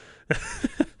the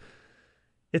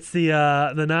it's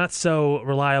the not so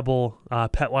reliable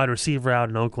pet wide receiver out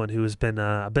in Oakland who has been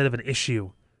a bit of an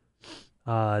issue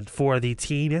for the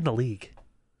team and the league.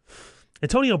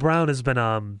 Antonio Brown has been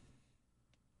an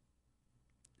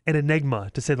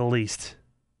enigma, to say the least,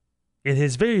 in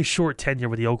his very short tenure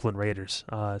with the Oakland Raiders,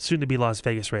 soon to be Las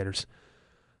Vegas Raiders.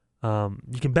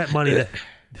 You can bet money that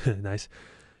nice.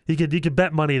 You could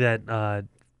bet money that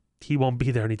he won't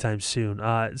be there anytime soon.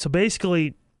 So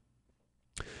basically,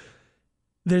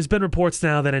 there's been reports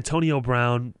now that Antonio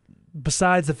Brown,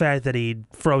 besides the fact that he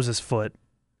froze his foot,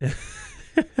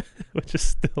 which is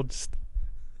still just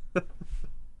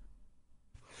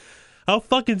how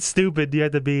fucking stupid do you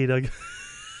have to be? Like,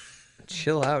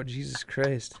 Chill out, Jesus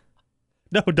Christ.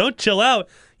 no, don't chill out.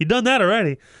 You done that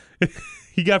already.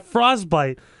 You got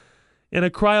frostbite in a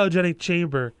cryogenic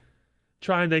chamber,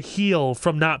 trying to heal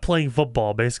from not playing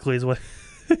football. Basically, is what.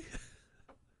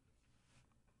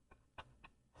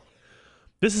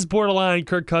 This is borderline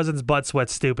Kirk Cousins butt sweat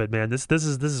stupid, man. This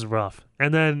is rough.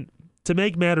 And then to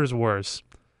make matters worse,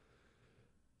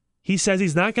 he says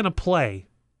he's not going to play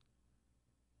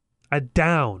a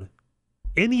down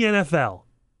in the NFL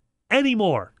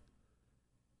anymore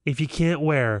if you can't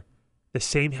wear the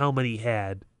same helmet he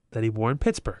had that he wore in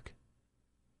Pittsburgh.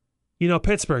 You know,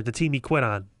 Pittsburgh, the team he quit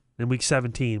on in Week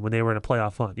 17 when they were in a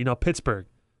playoff hunt. You know, Pittsburgh,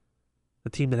 the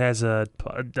team that has a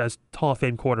Hall of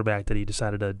Fame quarterback that he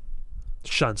decided to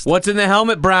shunt. What's in the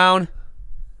helmet, Brown?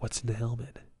 What's in the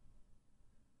helmet?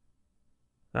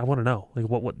 I want to know. Like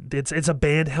what? It's a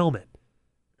banned helmet.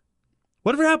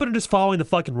 Whatever happened to just following the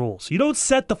fucking rules? You don't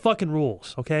set the fucking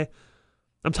rules, okay?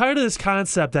 I'm tired of this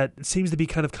concept that seems to be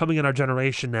kind of coming in our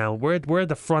generation now. We're at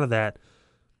the front of that.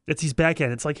 He's back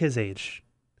end. It's like his age.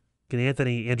 And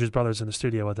Anthony, Andrew's brother's in the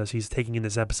studio with us. He's taking in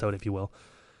this episode, if you will,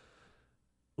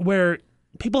 where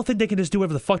people think they can just do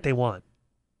whatever the fuck they want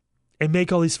and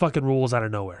make all these fucking rules out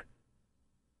of nowhere.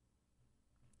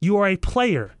 You are a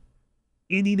player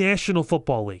in the National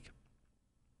Football League.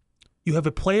 You have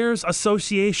a players'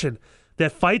 association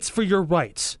that fights for your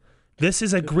rights. This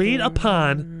is agreed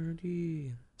upon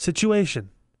situation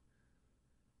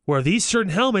where these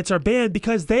certain helmets are banned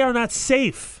because they are not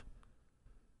safe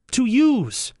to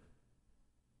use.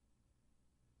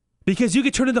 Because you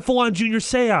could turn into full-on Junior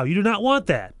Seau. You do not want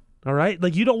that. All right?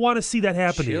 Like, you don't want to see that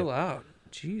happen to you. Chill out.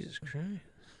 Jesus Christ.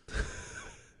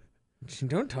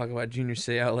 Don't talk about Junior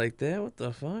Seau like that. What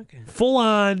the fuck?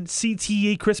 Full-on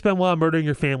CTE, Chris Benoit murdering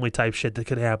your family type shit that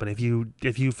could happen if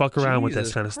you fuck around with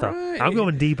this kind of stuff. I'm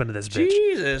going deep into this bitch.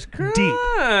 Jesus Christ.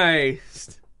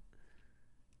 Deep.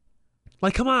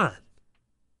 Like, come on.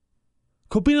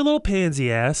 Quit being a little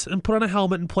pansy ass and put on a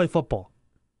helmet and play football.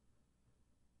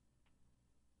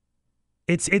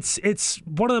 It's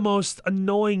one of the most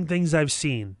annoying things I've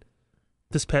seen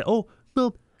this past. Oh,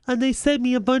 well, and they sent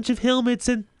me a bunch of helmets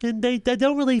and they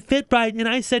don't really fit right, and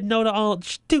I said no to all.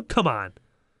 Dude, come on.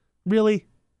 Really?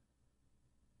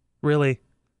 Really?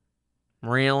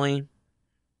 Really?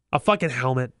 A fucking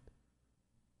helmet.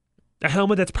 A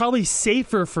helmet that's probably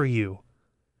safer for you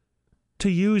to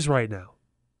use right now.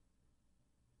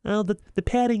 Oh, the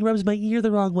padding rubs my ear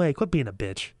the wrong way. Quit being a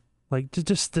bitch. Like,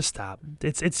 just stop.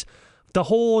 It's the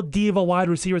whole diva wide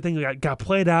receiver thing got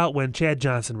played out when Chad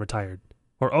Johnson retired.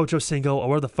 Or Ocho Cinco, or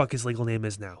whatever the fuck his legal name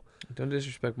is now. Don't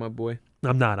disrespect my boy.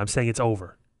 I'm not. I'm saying it's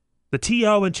over. The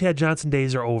T.O. and Chad Johnson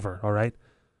days are over, all right?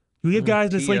 You have guys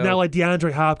in this league now like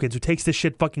DeAndre Hopkins who takes this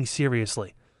shit fucking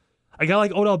seriously. A guy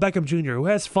like Odell Beckham Jr. who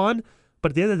has fun,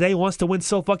 but at the end of the day wants to win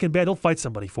so fucking bad he'll fight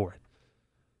somebody for it.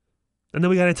 And then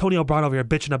we got Antonio Brown over here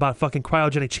bitching about fucking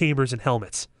cryogenic chambers and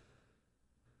helmets.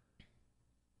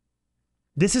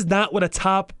 This is not what a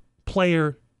top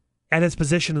player at his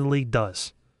position in the league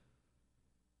does.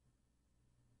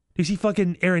 Do you see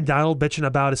fucking Aaron Donald bitching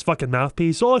about his fucking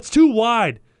mouthpiece? Oh, it's too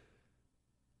wide.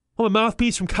 I'm a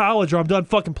mouthpiece from college or I'm done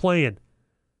fucking playing.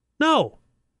 No.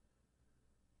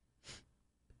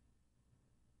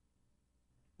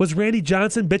 Was Randy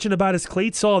Johnson bitching about his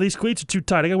cleats? Oh, these cleats are too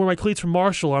tight. I gotta wear my cleats from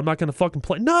Marshall or I'm not gonna fucking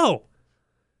play. No!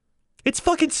 It's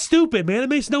fucking stupid, man. It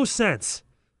makes no sense.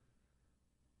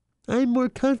 I'm more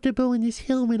comfortable in this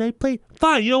helmet. I play.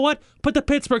 Fine, you know what? Put the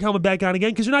Pittsburgh helmet back on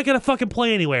again because you're not gonna fucking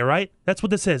play anyway, right? That's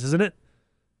what this is, isn't it?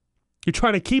 You're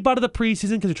trying to keep out of the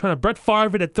preseason because you're trying to Brett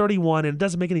Favre it at 31 and it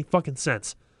doesn't make any fucking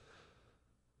sense.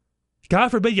 God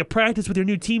forbid you practice with your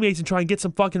new teammates and try and get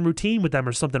some fucking routine with them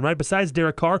or something, right? Besides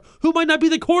Derek Carr, who might not be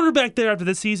the quarterback there after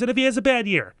this season if he has a bad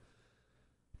year.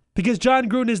 Because John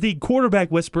Gruden is the quarterback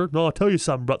whisperer. No, I'll tell you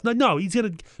something, bro. No, he's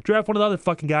going to draft one of the other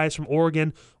fucking guys from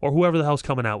Oregon or whoever the hell's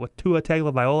coming out with Tua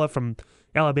Tagovailoa from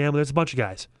Alabama. There's a bunch of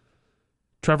guys.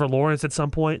 Trevor Lawrence at some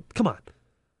point. Come on.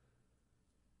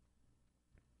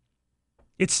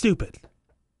 It's stupid.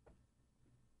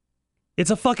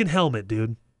 It's a fucking helmet,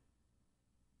 dude.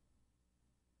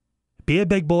 Be a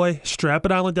big boy, strap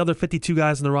it on like the other 52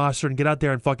 guys on the roster, and get out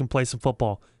there and fucking play some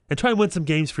football. And try and win some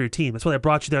games for your team. That's why they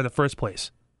brought you there in the first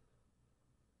place.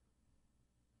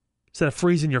 Instead of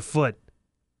freezing your foot.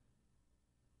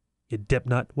 You dip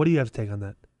nut. What do you have to take on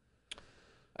that?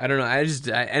 I don't know.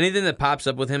 Anything that pops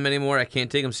up with him anymore, I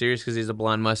can't take him serious because he's a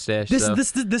blonde mustache. This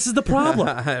is the problem.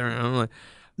 I don't know.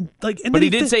 But he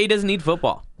did say he doesn't need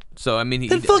football. So, I mean,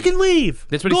 then fucking leave.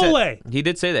 That's what he said. Go away. He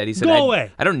did say that. He said, Go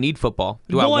away. I don't need football.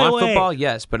 Do I want football?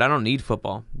 Yes, but I don't need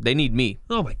football. They need me.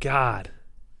 Oh, my God.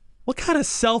 What kind of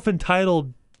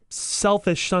self-entitled,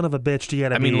 selfish son of a bitch do you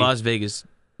gotta be? I mean, Las Vegas,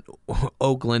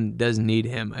 Oakland doesn't need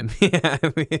him. I mean,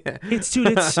 it's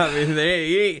I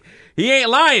mean, he ain't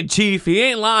lying, Chief. He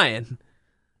ain't lying.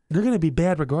 They're gonna be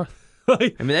bad regardless.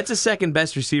 I mean, that's the second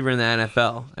best receiver in the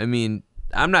NFL. I mean,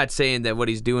 I'm not saying that what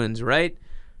he's doing is right,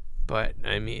 but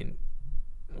I mean,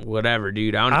 whatever,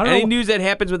 dude. Any news that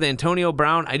happens with Antonio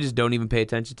Brown, I just don't even pay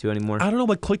attention to anymore. I don't know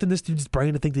what clicked in this dude's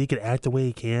brain to think that he could act the way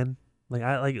he can. Hanging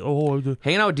out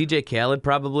with DJ Khaled,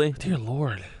 probably. Dear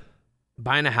Lord.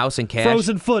 Buying a house in cash.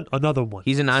 Frozen foot, another one.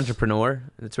 He's an entrepreneur.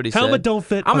 That's what he said. Helmet don't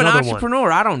fit, I'm an another entrepreneur.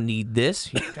 one. I don't need this.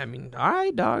 I mean, all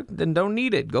right, dog. Then don't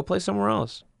need it. Go play somewhere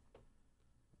else.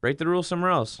 Break the rules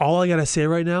somewhere else. All I got to say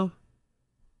right now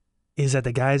is that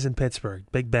the guys in Pittsburgh,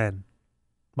 Big Ben,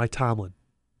 Mike Tomlin,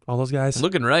 all those guys.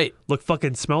 Looking right. Look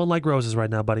fucking smelling like roses right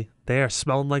now, buddy. They are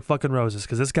smelling like fucking roses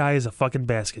because this guy is a fucking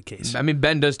basket case. I mean,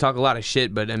 Ben does talk a lot of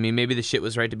shit, but I mean, maybe the shit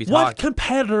was right to be talked. What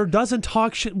competitor doesn't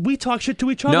talk shit? We talk shit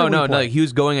to each other. No. He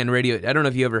was going on radio. I don't know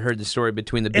if you ever heard the story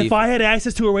between the beef. If I had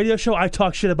access to a radio show, I'd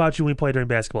talk shit about you when we play during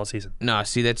basketball season. No,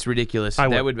 see, that's ridiculous. I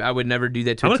would never do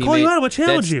that to I'm a teammate. I'm gonna call you out. I'm gonna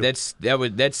challenge you. That's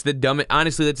the dumbest.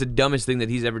 Honestly, that's the dumbest thing that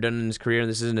he's ever done in his career. And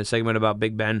this isn't a segment about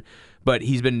Big Ben, but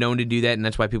he's been known to do that, and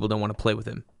that's why people don't want to play with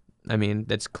him. I mean,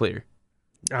 that's clear.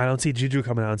 I don't see Juju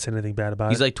coming out and saying anything bad about it.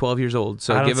 He's like 12 years old,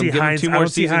 so give him 2 more seasons. I don't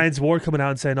see Hines Ward coming out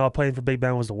and saying, "No, playing for Big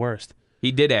Ben was the worst."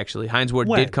 He did actually. Hines Ward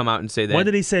did come out and say that. When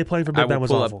did he say playing for Big Ben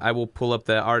was awful? I will pull up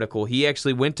the article. He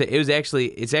actually went to. It's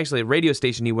actually a radio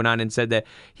station. He went on and said that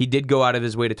he did go out of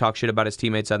his way to talk shit about his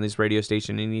teammates on this radio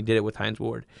station, and he did it with Hines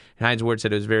Ward. And Hines Ward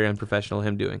said it was very unprofessional of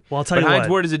him doing. Well, I'll tell you what. Hines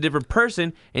Ward is a different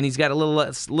person, and he's got a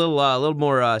little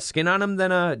more skin on him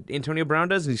than Antonio Brown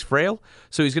does. And he's frail,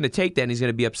 so he's going to take that and he's going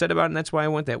to be upset about it, and that's why I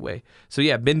went that way. So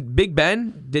yeah, Big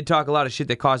Ben did talk a lot of shit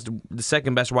that caused the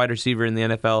second best wide receiver in the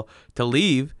NFL to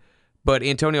leave. But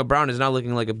Antonio Brown is not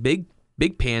looking like a big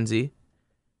pansy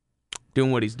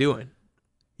doing what he's doing.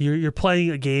 You're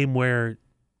playing a game where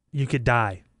you could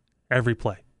die every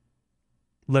play.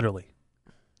 Literally.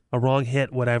 A wrong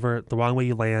hit, whatever, the wrong way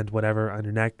you land, whatever, on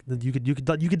your neck, you could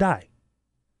die.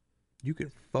 You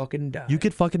could fucking die. You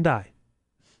could fucking die.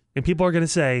 And people are going to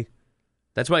say...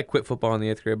 That's why I quit football in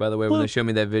the 8th grade, by the way, when they showed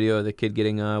me that video of the kid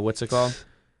getting, what's it called?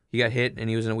 He got hit and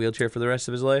he was in a wheelchair for the rest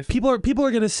of his life. People are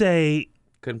going to say...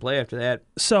 Couldn't play after that.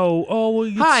 So,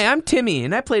 hi, I'm Timmy,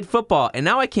 and I played football, and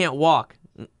now I can't walk.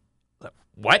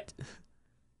 What?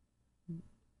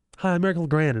 Hi, I'm Eric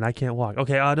LeGrand, and I can't walk.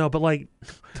 Okay, no, but like...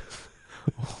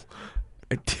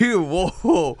 Dude,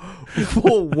 whoa.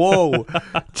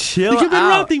 Chill out. You keep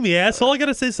interrupting me, asshole. I got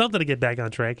to say something to get back on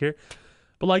track here.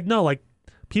 But like, no, like,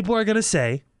 people are going to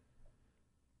say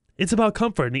it's about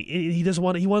comfort, and he doesn't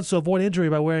want. He wants to avoid injury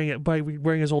by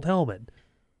wearing his old helmet.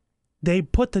 They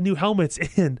put the new helmets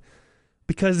in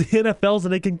because the NFL's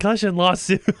in a concussion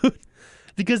lawsuit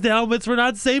because the helmets were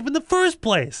not safe in the first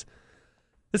place.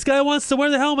 This guy wants to wear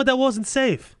the helmet that wasn't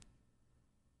safe.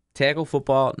 Tackle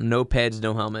football, no pads,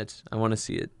 no helmets. I want to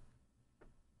see it.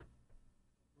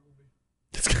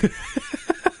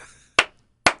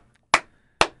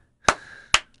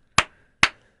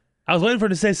 I was waiting for him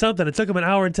to say something. It took him an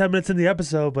hour and 10 minutes in the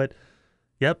episode, but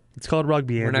yep, it's called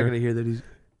rugby. We're Andrew. not going to hear that he's... It's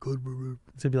going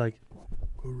to be like...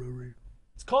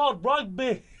 It's called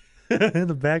rugby. in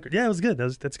the background. Yeah, it was good.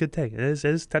 That's a good take. It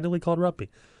is technically called rugby.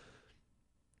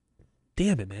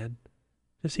 Damn it, man.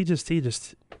 He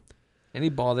just. Any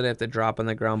ball that I have to drop on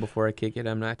the ground before I kick it,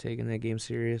 I'm not taking that game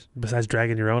serious. Besides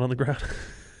dragging your own on the ground.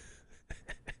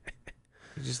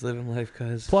 You're just living life,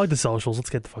 cuz. Plug the socials. Let's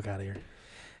get the fuck out of here.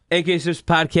 AK Swish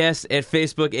Podcast at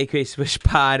Facebook, AK Swish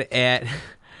Pod at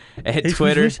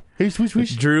Twitter. Hey,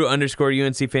 swish. Drew _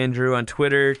 UNC fan Drew on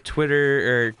Twitter.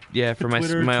 For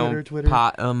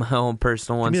my own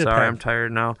personal one. Sorry, pen. I'm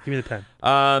tired now. Give me the pen.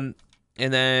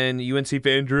 And then UNC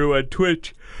fan Drew on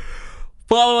Twitch.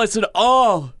 Follow us on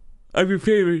all of your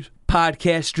favorite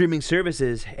podcast streaming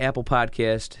services: Apple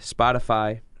Podcast,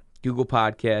 Spotify, Google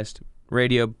Podcast,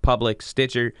 Radio Public,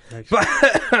 Stitcher,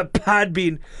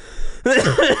 Podbean,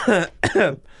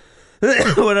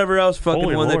 whatever else fucking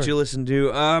Holy one Lord. that you listen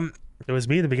to. It was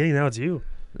me in the beginning. Now it's you.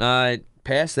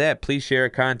 Past that, please share our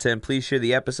content. Please share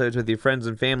the episodes with your friends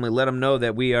and family. Let them know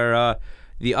that we are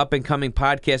the up-and-coming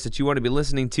podcast that you want to be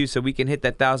listening to, so we can hit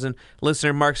that 1,000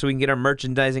 listener mark, so we can get our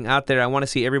merchandising out there. I want to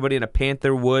see everybody in a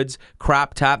Panther Woods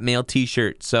crop top male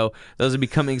t-shirt. So those will be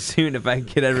coming soon if I can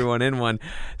get everyone in one.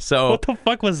 So What the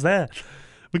fuck was that?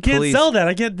 We can't Please. sell that.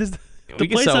 I can't. We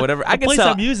can sell whatever. The place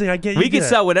I'm using, I can't. We use can that.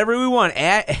 sell whatever we want.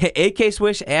 AK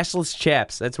Swish assless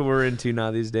chaps. That's what we're into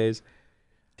now these days.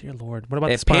 Dear Lord, what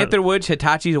about the Panther Woods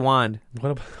Hitachi's wand.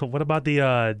 What about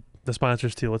the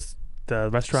sponsors too? What's the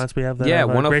restaurants we have there? Yeah,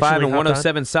 105 and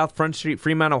 107 South Front Street,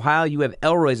 Fremont, Ohio. You have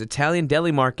Elroy's Italian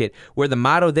Deli Market, where the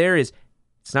motto there is,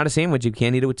 it's not a sandwich, you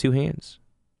can't eat it with two hands.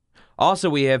 Also,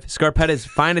 we have Scarpetta's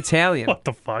Fine Italian. What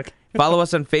the fuck? Follow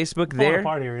us on Facebook there.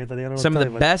 Some of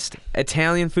the best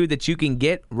Italian food that you can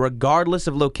get, regardless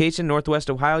of location. Northwest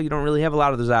Ohio, you don't really have a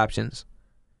lot of those options.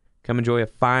 Come enjoy a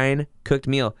fine cooked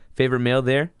meal. Favorite meal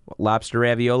there? Lobster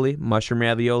ravioli, mushroom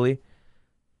ravioli.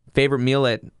 Favorite meal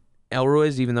at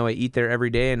Elroy's, even though I eat there every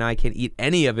day and I can't eat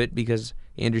any of it because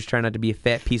Andrew's trying not to be a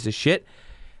fat piece of shit.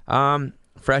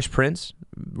 Fresh Prince,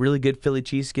 really good Philly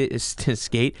cheese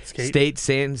state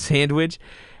sandwich.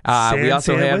 We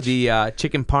also have the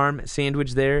chicken parm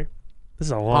sandwich there. This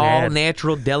is a long All ad.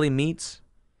 natural deli meats.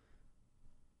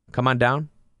 Come on down.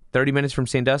 30 minutes from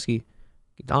Sandusky.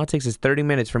 All it takes is 30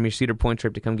 minutes from your Cedar Point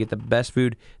trip to come get the best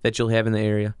food that you'll have in the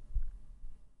area.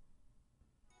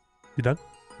 You done?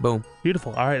 Boom.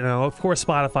 Beautiful. All right, now of course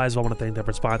Spotify is. I want to thank them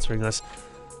for sponsoring us.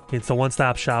 It's the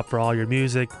one-stop shop for all your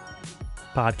music,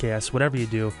 podcasts, whatever you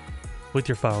do with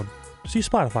your phone. Just use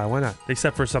Spotify. Why not?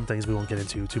 Except for some things we won't get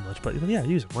into too much, but yeah,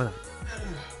 use it. Why not? All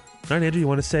right, Andrew, you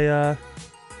want to say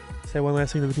one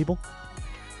last thing to the people?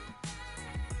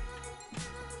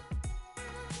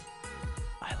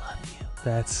 I love you.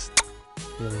 That's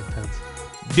really intense.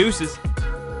 Deuces.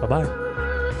 Bye-bye.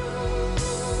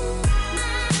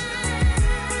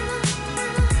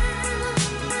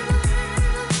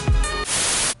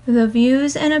 The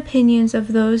views and opinions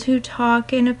of those who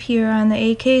talk and appear on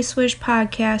the AK Swish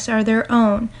podcast are their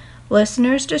own.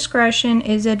 Listeners' discretion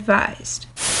is advised.